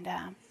 And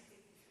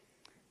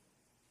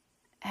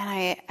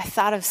I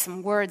thought of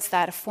some words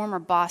that a former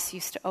boss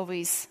used to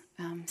always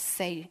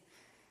say.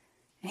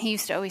 And he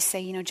used to always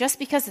say, just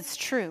because it's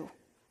true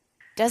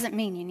doesn't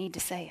mean you need to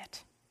say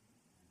it.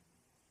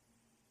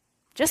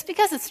 Just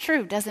because it's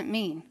true doesn't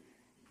mean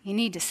you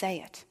need to say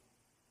it.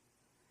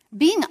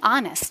 Being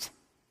honest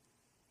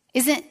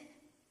isn't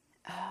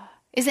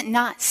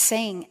not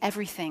saying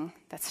everything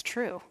that's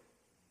true,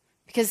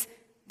 because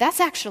that's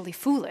actually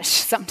foolish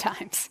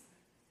sometimes.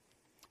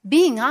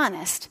 Being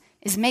honest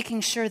is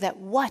making sure that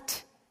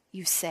what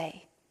you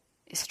say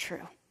is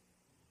true.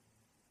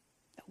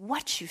 That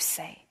what you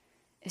say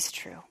is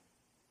true.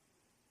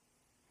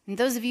 And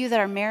those of you that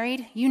are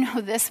married, you know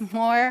this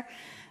more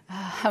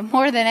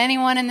than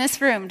anyone in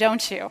this room,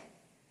 don't you?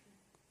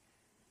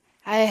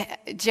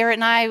 Jarrett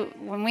and I,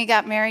 when we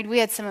got married, we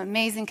had some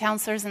amazing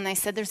counselors, and they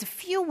said there's a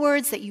few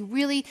words that you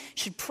really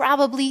should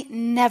probably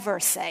never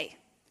say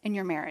in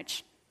your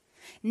marriage.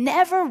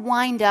 Never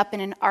wind up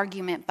in an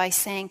argument by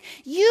saying,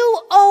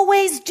 you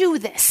always do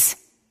this.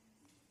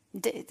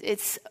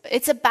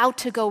 It's about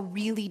to go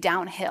really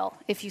downhill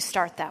if you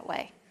start that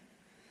way.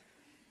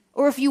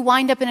 Or if you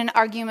wind up in an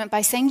argument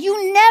by saying,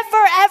 you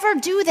never ever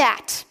do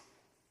that.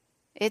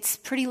 It's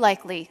pretty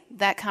likely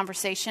that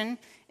conversation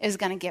is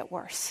going to get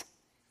worse.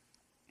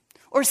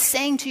 Or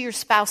saying to your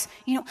spouse,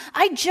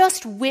 I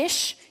just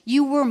wish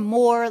you were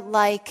more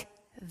like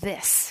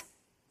this.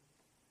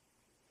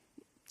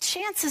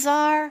 Chances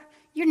are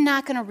you're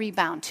not going to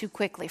rebound too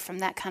quickly from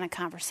that kind of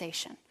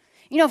conversation.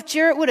 If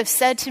Jarrett would have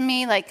said to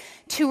me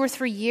 2 or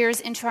 3 years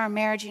into our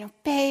marriage,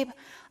 babe,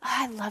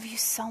 I love you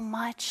so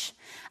much.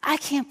 I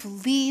can't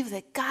believe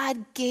that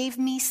God gave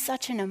me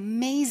such an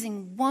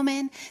amazing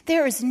woman.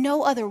 There is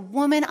no other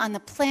woman on the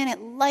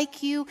planet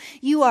like you.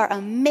 You are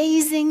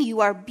amazing.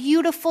 You are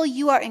beautiful.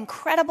 You are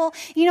incredible.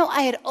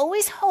 I had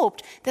always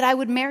hoped that I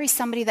would marry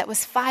somebody that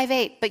was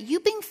 5'8", but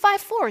you being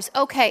 5'4" is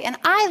okay. And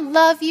I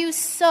love you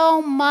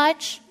so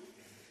much.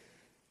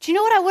 Do you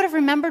know what I would have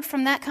remembered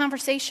from that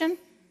conversation?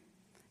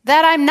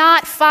 That I'm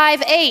not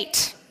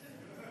 5'8".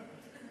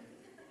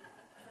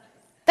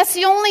 That's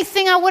the only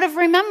thing I would have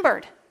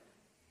remembered.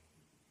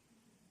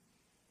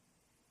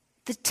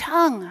 The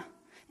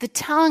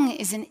tongue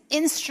is an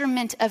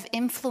instrument of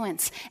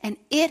influence, and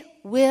it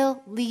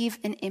will leave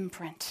an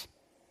imprint.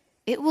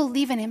 It will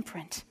leave an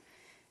imprint.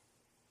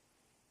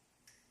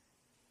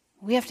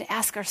 We have to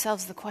ask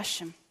ourselves the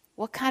question,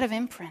 what kind of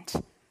imprint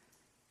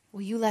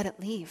will you let it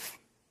leave?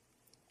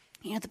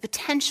 The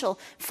potential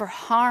for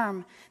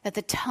harm that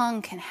the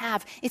tongue can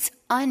have, it's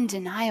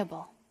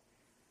undeniable.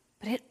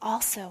 But it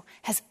also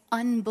has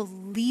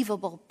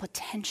unbelievable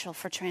potential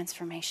for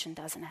transformation,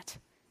 doesn't it?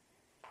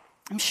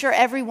 I'm sure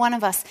every one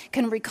of us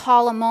can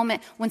recall a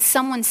moment when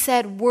someone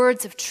said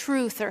words of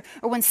truth, or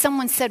when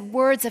someone said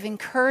words of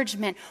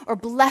encouragement or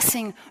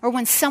blessing, or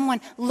when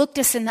someone looked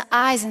us in the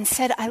eyes and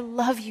said, I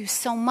love you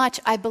so much,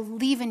 I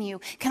believe in you,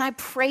 can I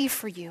pray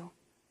for you?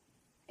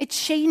 It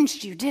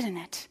changed you, didn't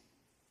it?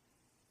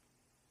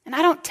 And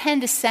I don't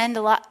tend to save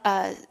a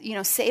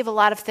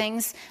lot of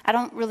things. I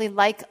don't really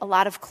like a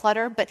lot of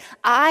clutter, but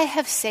I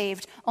have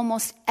saved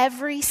almost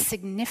every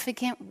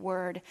significant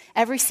word,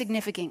 every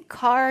significant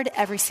card,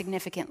 every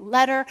significant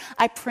letter.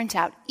 I print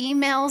out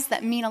emails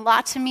that mean a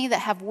lot to me, that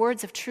have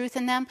words of truth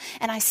in them,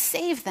 and I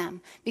save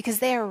them because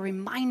they are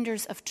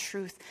reminders of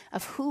truth,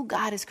 of who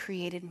God has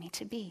created me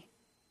to be.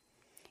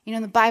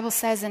 The Bible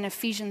says in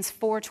Ephesians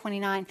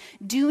 4:29,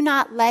 do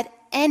not let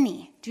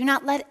any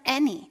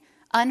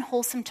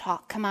unwholesome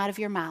talk come out of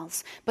your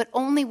mouths, but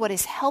only what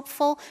is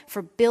helpful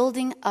for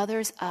building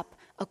others up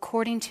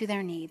according to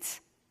their needs,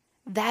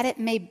 that it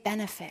may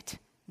benefit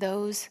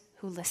those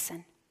who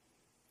listen.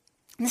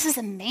 And this is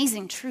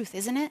amazing truth,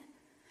 isn't it?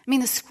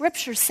 The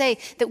scriptures say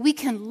that we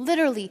can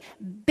literally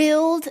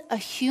build a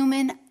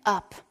human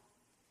up.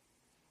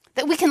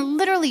 That we can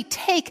literally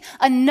take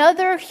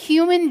another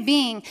human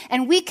being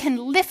and we can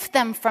lift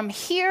them from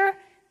here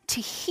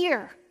to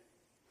here.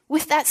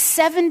 With that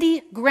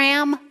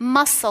 70-gram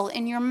muscle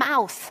in your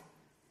mouth.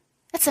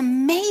 That's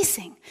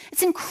amazing.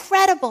 It's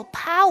incredible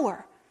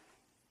power.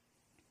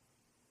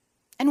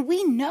 And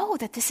we know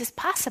that this is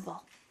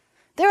possible.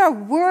 There are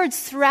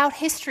words throughout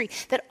history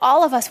that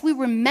all of us, we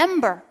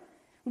remember.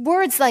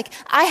 Words like,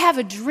 I have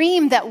a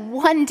dream that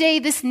one day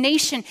this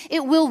nation,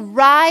 it will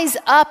rise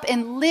up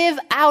and live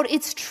out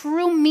its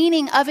true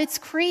meaning of its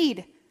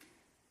creed.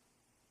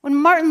 When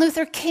Martin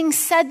Luther King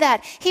said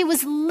that, he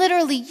was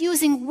literally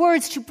using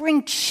words to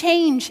bring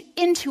change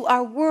into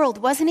our world,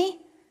 wasn't he?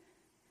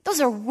 Those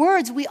are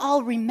words we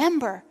all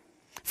remember.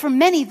 For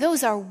many,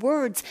 those are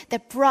words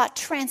that brought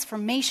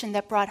transformation,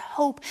 that brought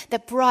hope,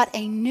 that brought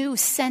a new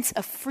sense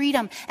of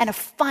freedom and a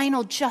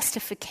final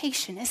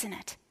justification, isn't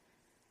it?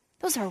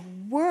 Those are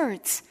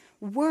words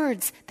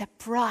that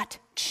brought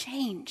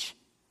change.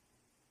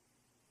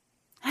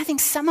 I think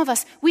some of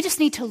us, we just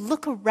need to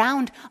look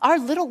around our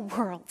little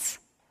worlds,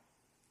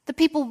 the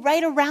people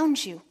right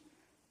around you,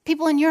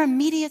 people in your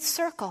immediate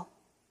circle.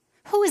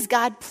 Who has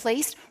God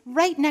placed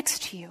right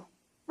next to you,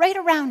 right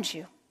around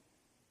you,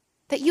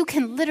 that you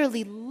can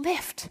literally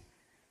lift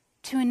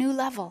to a new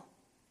level?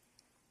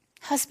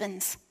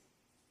 Husbands,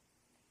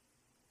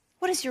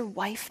 what does your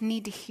wife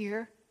need to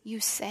hear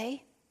you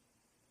say?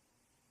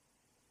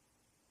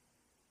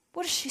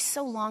 What does she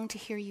so long to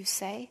hear you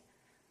say?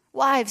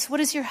 Wives, what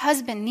does your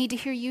husband need to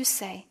hear you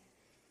say?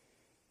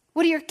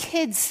 What do your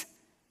kids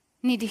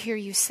need to hear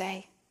you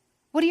say?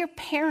 What do your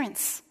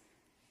parents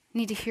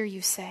need to hear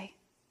you say?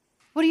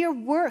 What do your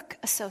work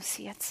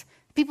associates,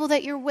 people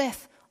that you're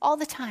with all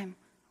the time,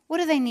 what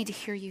do they need to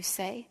hear you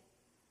say?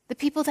 The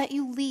people that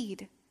you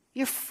lead,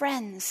 your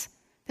friends,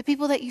 the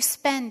people that you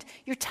spend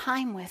your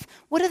time with,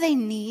 what do they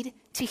need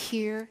to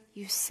hear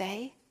you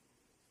say?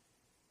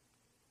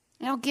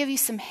 And I'll give you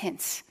some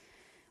hints.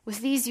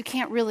 With these, you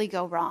can't really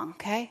go wrong,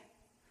 okay?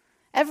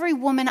 Every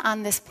woman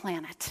on this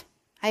planet,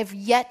 I have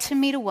yet to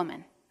meet a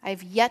woman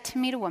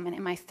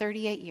in my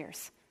 38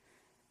 years.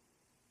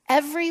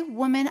 Every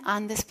woman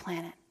on this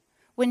planet,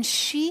 when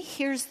she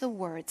hears the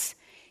words,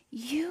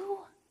 you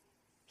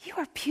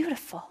are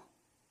beautiful,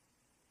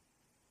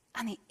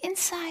 on the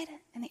inside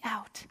and the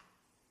out.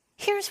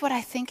 Here's what I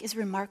think is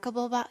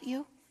remarkable about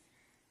you.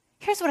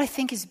 Here's what I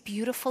think is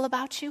beautiful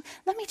about you.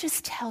 Let me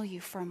just tell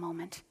you for a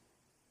moment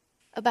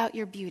about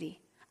your beauty.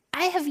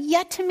 I have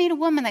yet to meet a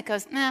woman that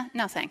goes, nah,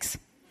 no thanks.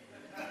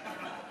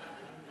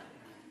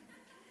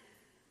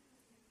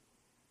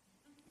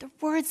 The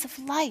words of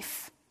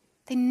life,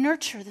 they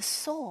nurture the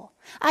soul.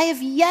 I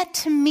have yet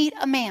to meet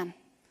a man.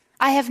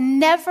 I have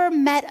never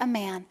met a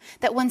man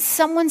that when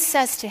someone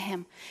says to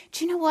him,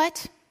 do you know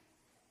what?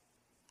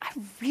 I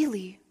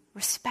really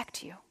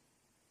respect you.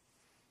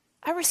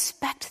 I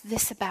respect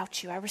this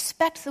about you. I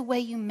respect the way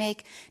you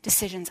make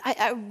decisions.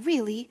 I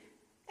really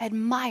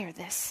admire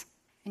this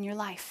in your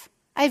life.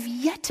 I've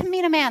yet to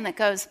meet a man that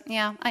goes,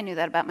 yeah, I knew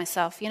that about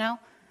myself, you know?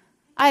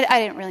 I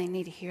didn't really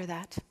need to hear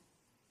that.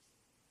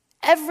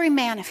 Every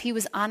man, if he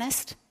was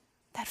honest,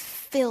 that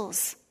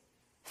fills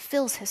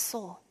his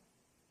soul.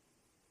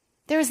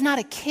 There is not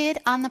a kid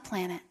on the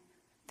planet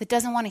that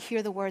doesn't want to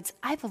hear the words,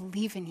 I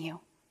believe in you.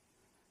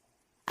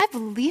 I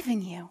believe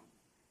in you.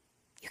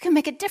 You can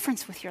make a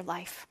difference with your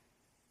life.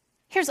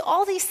 Here's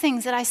all these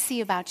things that I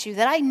see about you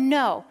that I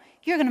know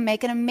you're going to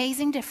make an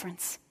amazing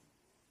difference.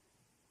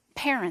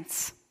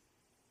 Parents,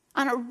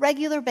 on a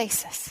regular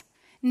basis,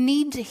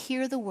 need to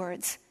hear the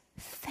words,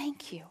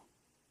 thank you.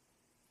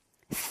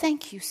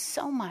 Thank you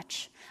so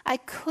much. I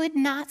could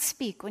not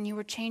speak when you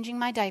were changing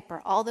my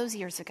diaper all those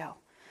years ago,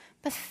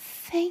 but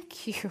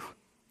thank you.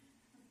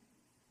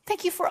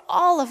 Thank you for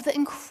all of the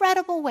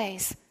incredible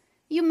ways.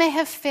 You may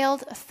have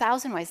failed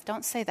 1,000 ways.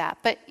 Don't say that,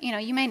 but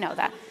you may know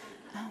that.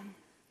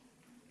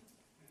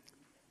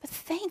 But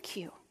thank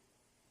you.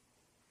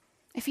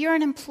 If you're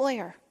an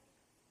employer,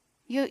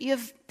 you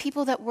have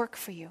people that work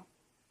for you.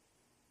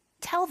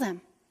 Tell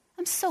them,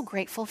 I'm so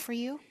grateful for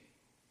you.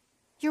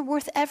 You're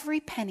worth every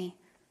penny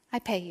I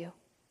pay you.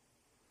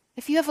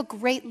 If you have a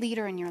great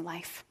leader in your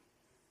life,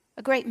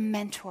 a great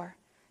mentor,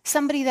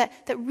 somebody that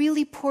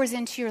really pours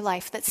into your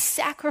life, that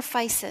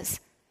sacrifices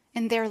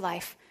in their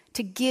life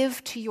to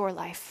give to your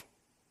life,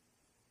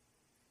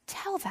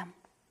 tell them,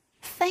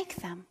 thank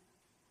them.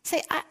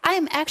 Say, I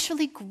am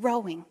actually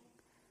growing.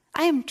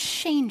 I am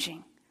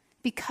changing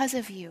because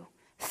of you.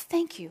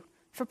 Thank you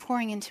for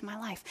pouring into my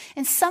life.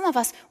 And some of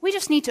us, we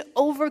just need to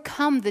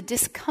overcome the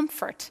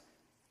discomfort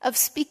of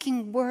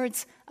speaking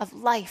words of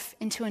life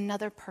into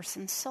another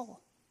person's soul.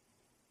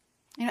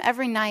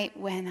 Every night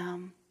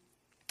when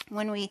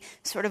we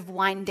sort of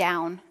wind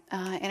down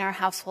in our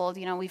household,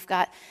 we've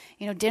got,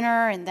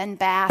 dinner and then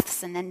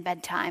baths and then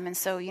bedtime. And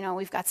so,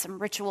 we've got some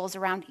rituals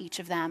around each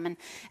of them. And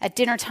at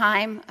dinner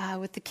time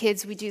with the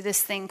kids, we do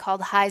this thing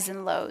called highs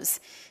and lows.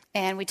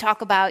 And we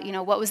talk about,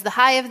 what was the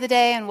high of the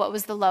day and what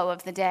was the low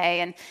of the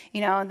day. And,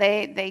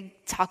 they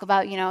talk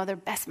about, their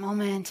best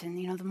moment and,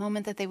 the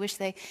moment that they wish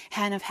they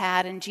hadn't have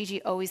had. And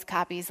Gigi always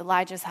copies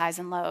Elijah's highs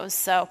and lows.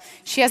 So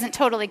she hasn't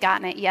totally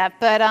gotten it yet.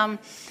 But,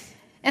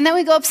 and then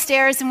we go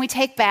upstairs and we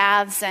take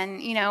baths and,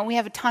 we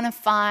have a ton of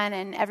fun.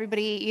 And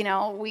everybody,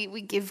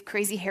 we give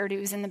crazy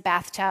hairdos in the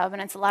bathtub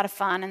and it's a lot of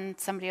fun. And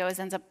somebody always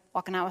ends up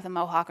walking out with a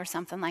mohawk or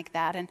something like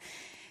that. And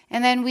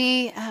then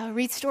we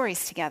read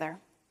stories together.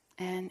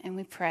 And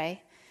we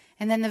pray.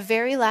 And then the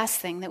very last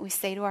thing that we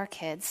say to our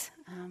kids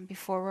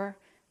before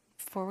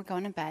we're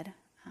going to bed,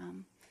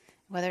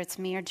 whether it's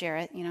me or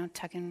Jarrett,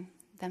 tucking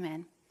them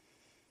in,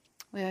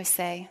 we always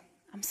say,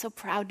 I'm so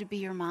proud to be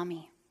your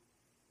mommy.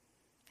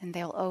 And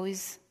they'll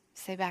always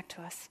say back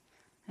to us,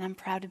 and I'm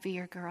proud to be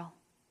your girl,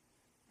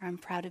 or I'm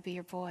proud to be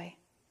your boy.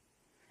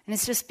 And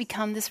it's just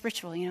become this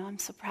ritual, I'm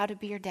so proud to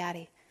be your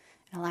daddy.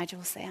 And Elijah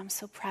will say, I'm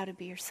so proud to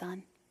be your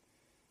son.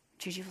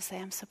 Gigi will say,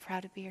 I'm so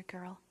proud to be your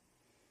girl.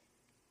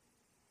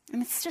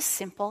 And it's just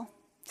simple.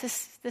 It's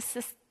just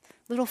this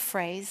little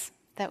phrase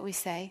that we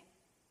say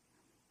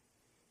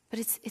but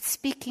it's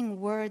speaking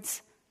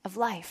words of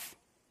life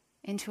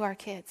into our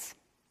kids.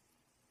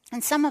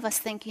 And some of us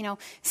think,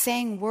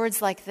 saying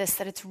words like this,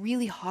 that it's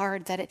really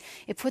hard, that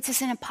it puts us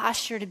in a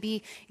posture to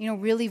be,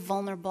 really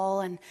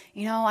vulnerable. And,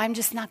 I'm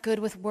just not good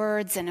with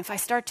words. And if I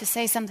start to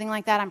say something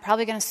like that, I'm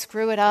probably going to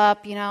screw it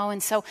up,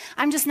 And so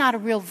I'm just not a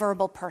real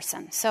verbal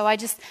person. So I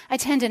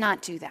tend to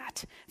not do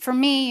that. For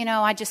me,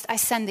 I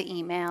send the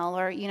email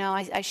or,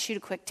 I shoot a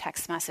quick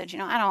text message.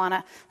 I don't want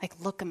to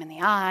look them in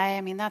the eye.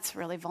 I mean, that's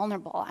really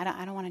vulnerable.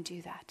 I don't want to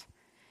do that.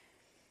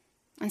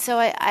 And so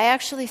I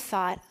actually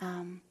thought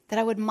that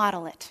I would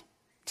model it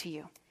to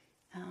you,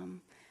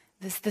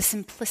 the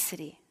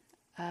simplicity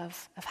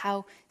of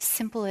how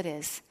simple it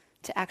is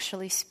to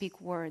actually speak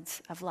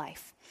words of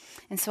life.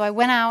 And so I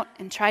went out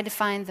and tried to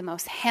find the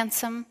most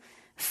handsome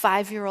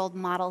 5-year-old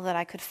model that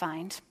I could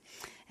find.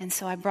 And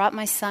so I brought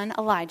my son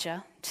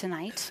Elijah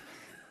tonight.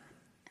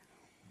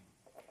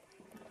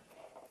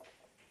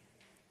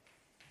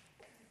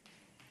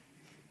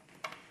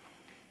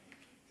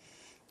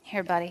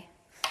 Here, buddy.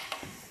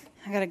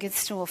 I got a good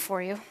stool for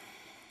you.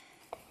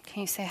 Can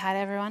you say hi to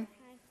everyone?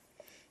 Hi.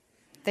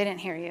 They didn't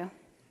hear you.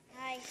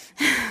 Hi.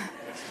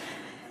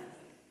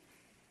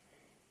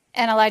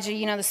 And Elijah,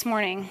 this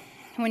morning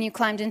when you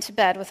climbed into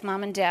bed with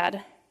Mom and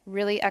Dad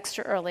really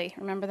extra early,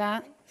 remember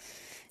that?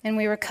 And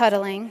we were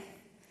cuddling,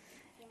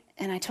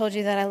 and I told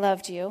you that I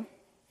loved you.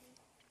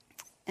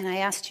 And I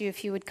asked you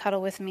if you would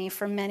cuddle with me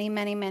for many,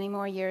 many, many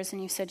more years,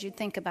 and you said you'd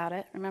think about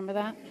it. Remember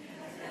that?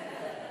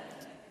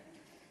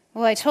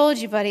 Well, I told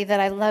you, buddy, that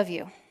I love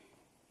you.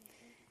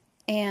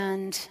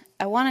 And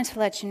I wanted to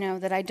let you know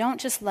that I don't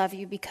just love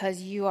you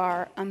because you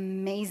are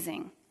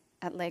amazing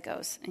at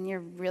Legos, and you're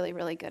really,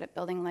 really good at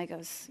building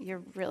Legos.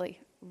 You're really,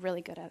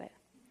 really good at it.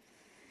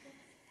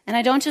 And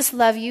I don't just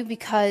love you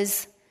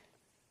because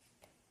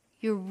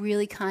you're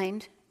really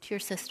kind to your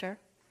sister,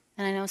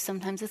 and I know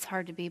sometimes it's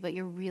hard to be, but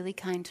you're really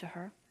kind to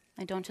her.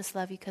 I don't just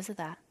love you because of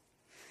that.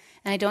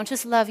 And I don't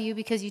just love you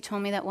because you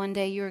told me that one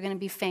day you were going to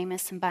be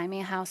famous and buy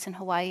me a house in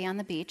Hawaii on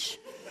the beach,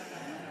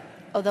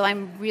 although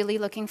I'm really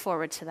looking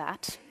forward to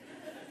that.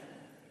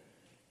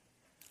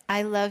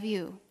 I love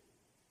you,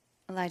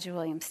 Elijah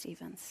William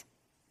Stevens,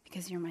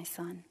 because you're my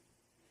son.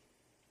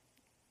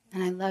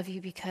 And I love you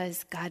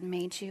because God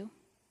made you.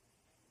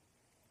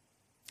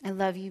 I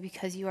love you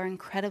because you are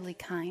incredibly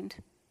kind.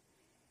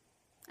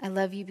 I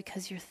love you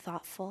because you're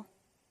thoughtful.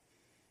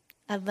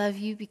 I love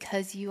you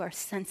because you are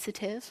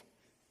sensitive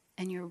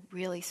and you're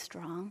really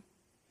strong.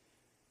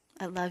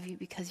 I love you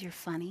because you're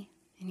funny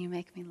and you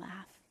make me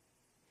laugh.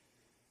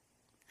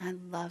 I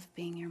love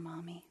being your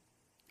mommy,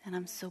 and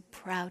I'm so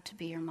proud to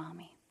be your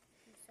mommy.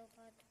 I'm so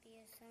proud to be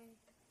your son.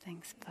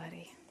 Thanks,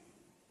 buddy.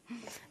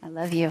 I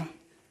love you.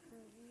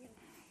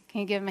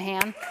 Can you give him a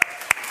hand?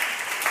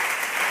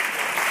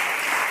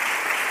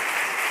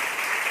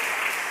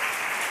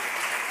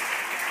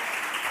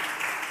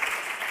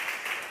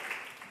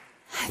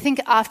 I think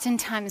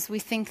oftentimes we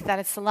think that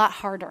it's a lot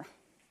harder,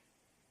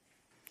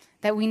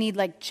 that we need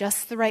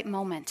just the right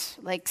moment.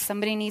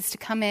 Somebody needs to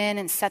come in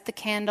and set the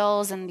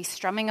candles and be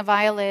strumming a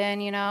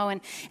violin,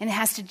 and it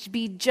has to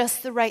be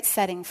just the right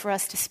setting for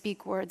us to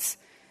speak words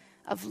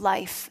of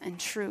life and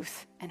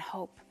truth and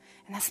hope.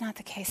 And that's not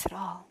the case at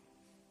all.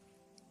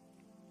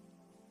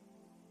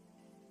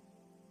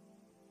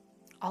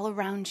 All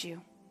around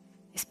you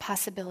is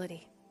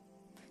possibility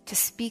to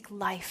speak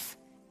life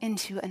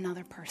into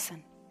another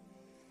person.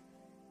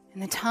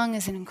 And the tongue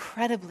is an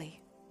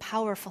incredibly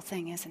powerful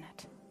thing, isn't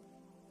it?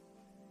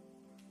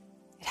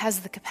 It has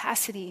the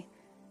capacity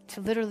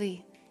to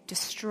literally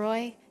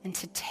destroy and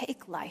to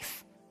take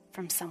life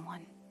from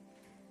someone.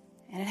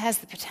 And it has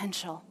the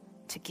potential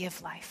to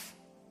give life.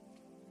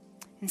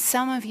 And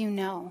some of you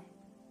know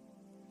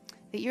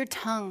that your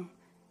tongue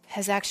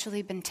has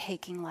actually been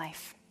taking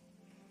life.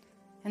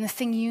 And the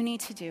thing you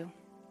need to do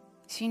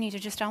is you need to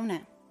just own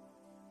it.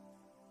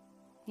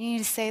 You need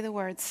to say the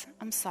words,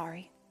 "I'm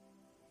sorry.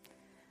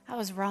 I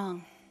was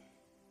wrong.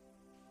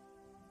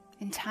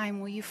 In time,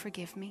 will you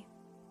forgive me?"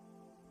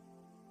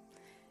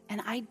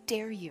 And I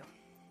dare you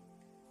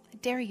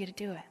to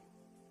do it.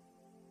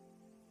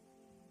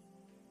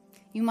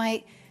 You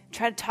might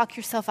try to talk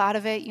yourself out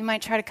of it. You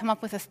might try to come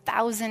up with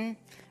 1,000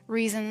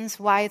 reasons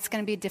why it's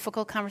going to be a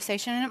difficult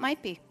conversation, and it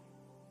might be.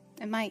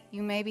 It might.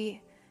 You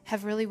maybe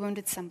have really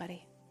wounded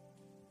somebody.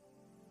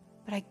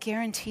 But I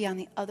guarantee on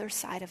the other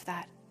side of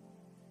that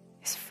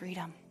is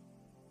freedom,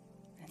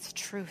 and it's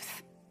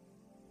truth,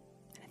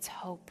 and it's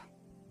hope.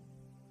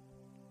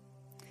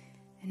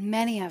 And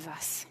many of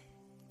us,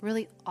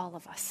 really all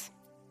of us,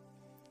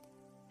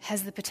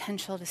 has the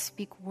potential to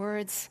speak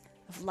words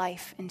of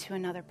life into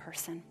another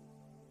person.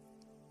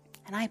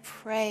 And I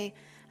pray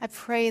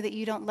that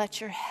you don't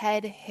let your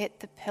head hit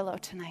the pillow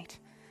tonight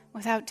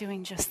without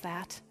doing just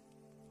that.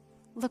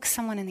 Look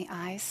someone in the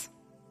eyes.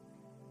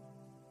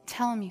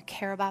 Tell them you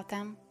care about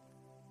them.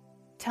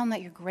 Tell them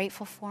that you're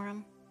grateful for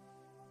them.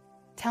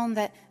 Tell them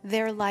that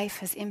their life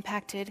has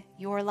impacted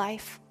your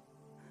life.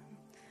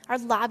 Our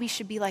lobby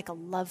should be like a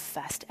love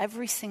fest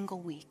every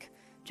single week.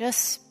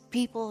 Just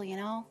people,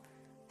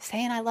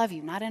 saying I love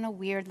you, not in a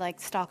weird, like,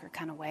 stalker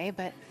kind of way,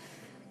 but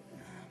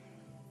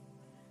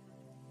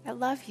I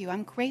love you.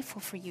 I'm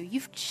grateful for you.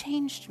 You've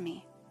changed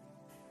me.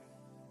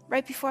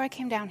 Right before I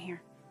came down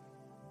here,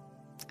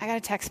 I got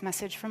a text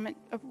message from a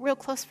real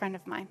close friend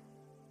of mine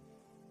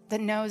that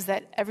knows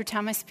that every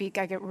time I speak,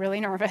 I get really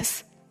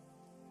nervous.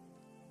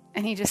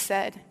 And he just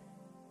said,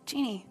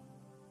 Jeannie,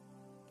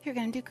 you're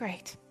going to do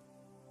great.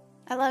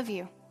 I love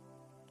you.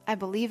 I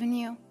believe in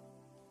you.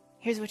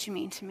 Here's what you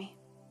mean to me.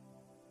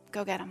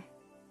 Go get them.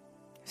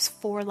 It was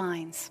 4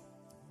 lines.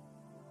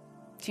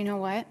 Do you know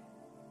what?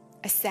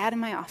 I sat in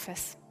my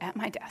office at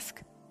my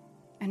desk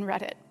and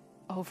read it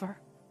over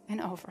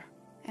and over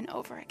and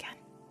over again.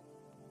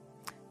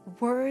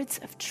 Words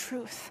of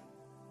truth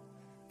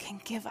can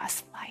give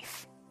us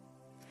life.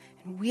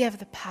 And we have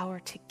the power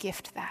to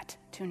gift that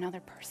to another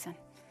person.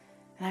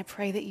 And I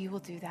pray that you will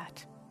do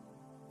that.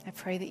 I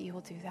pray that you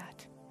will do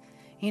that.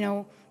 You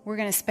know, we're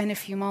going to spend a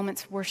few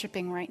moments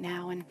worshiping right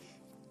now. And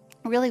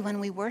really, when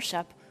we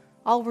worship,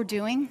 all we're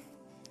doing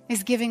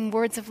is giving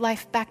words of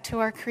life back to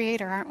our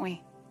Creator, aren't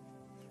we?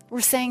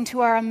 We're saying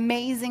to our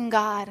amazing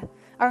God,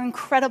 our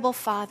incredible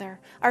Father,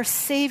 our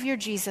Savior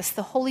Jesus,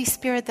 the Holy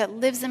Spirit that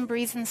lives and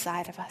breathes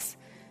inside of us,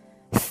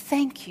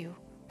 thank you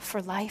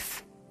for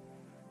life.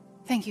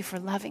 Thank you for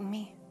loving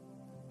me.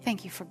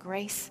 Thank you for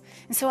grace.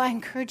 And so I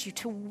encourage you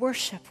to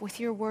worship with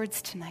your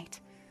words tonight.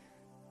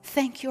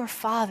 Thank your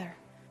Father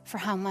for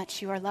how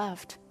much you are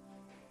loved.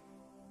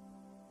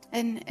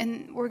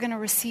 And we're going to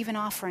receive an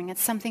offering.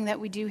 It's something that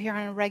we do here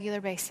on a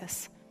regular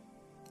basis.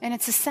 And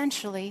it's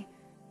essentially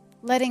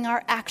letting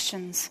our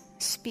actions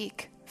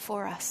speak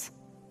for us.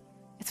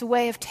 It's a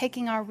way of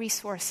taking our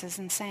resources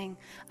and saying,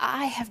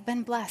 I have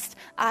been blessed.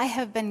 I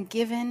have been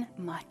given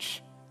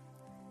much.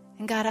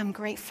 And God, I'm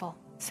grateful.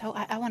 So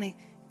I want to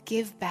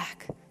give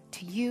back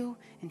to you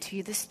and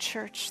to this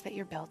church that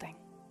you're building.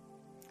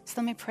 So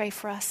let me pray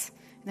for us,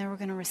 and then we're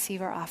going to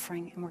receive our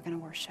offering and we're going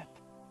to worship.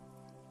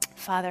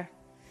 Father,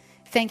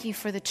 thank you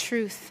for the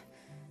truth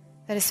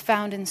that is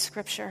found in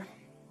Scripture.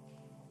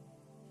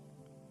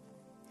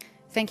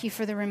 Thank you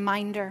for the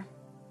reminder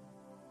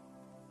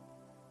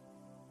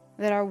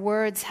that our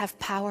words have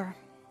power.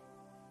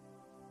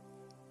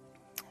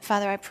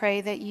 Father, I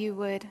pray that you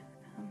would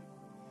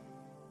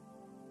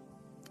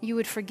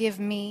forgive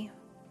me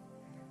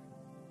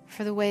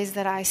for the ways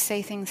that I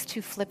say things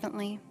too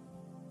flippantly,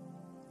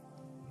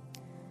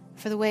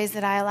 for the ways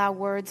that I allow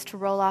words to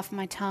roll off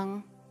my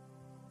tongue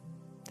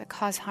that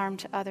cause harm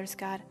to others,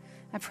 God.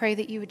 I pray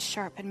that you would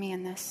sharpen me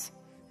in this.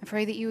 I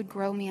pray that you would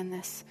grow me in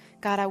this.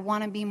 God, I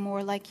want to be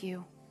more like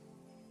you.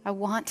 I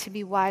want to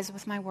be wise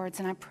with my words,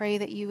 and I pray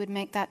that you would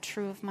make that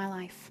true of my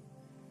life.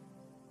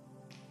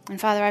 And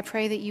Father, I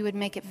pray that you would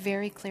make it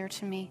very clear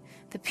to me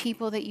the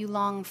people that you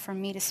long for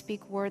me to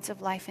speak words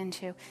of life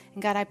into.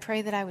 And God, I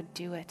pray that I would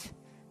do it.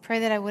 Pray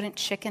that I wouldn't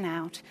chicken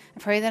out. I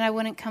pray that I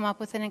wouldn't come up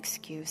with an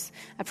excuse.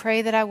 I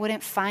pray that I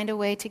wouldn't find a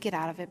way to get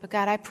out of it. But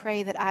God, I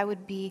pray that I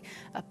would be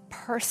a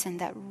person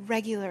that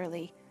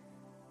regularly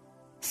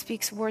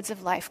speaks words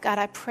of life. God,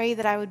 I pray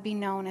that I would be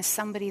known as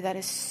somebody that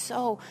is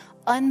so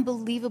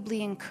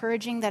unbelievably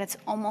encouraging that it's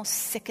almost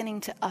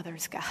sickening to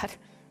others, God.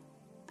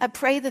 I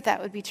pray that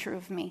that would be true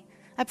of me.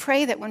 I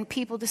pray that when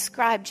people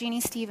describe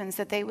Jeannie Stevens,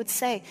 that they would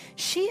say,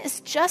 she is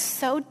just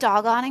so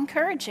doggone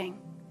encouraging.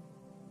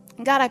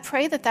 And God, I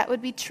pray that that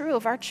would be true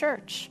of our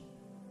church.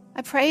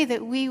 I pray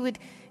that we would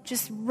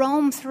just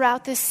roam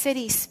throughout this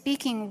city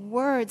speaking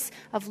words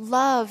of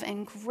love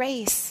and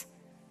grace.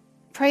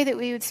 Pray that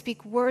we would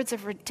speak words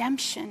of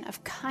redemption,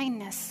 of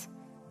kindness.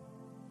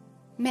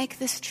 Make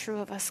this true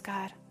of us,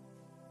 God.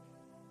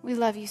 We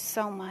love you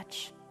so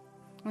much.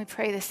 We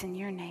pray this in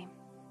your name.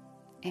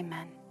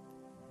 Amen.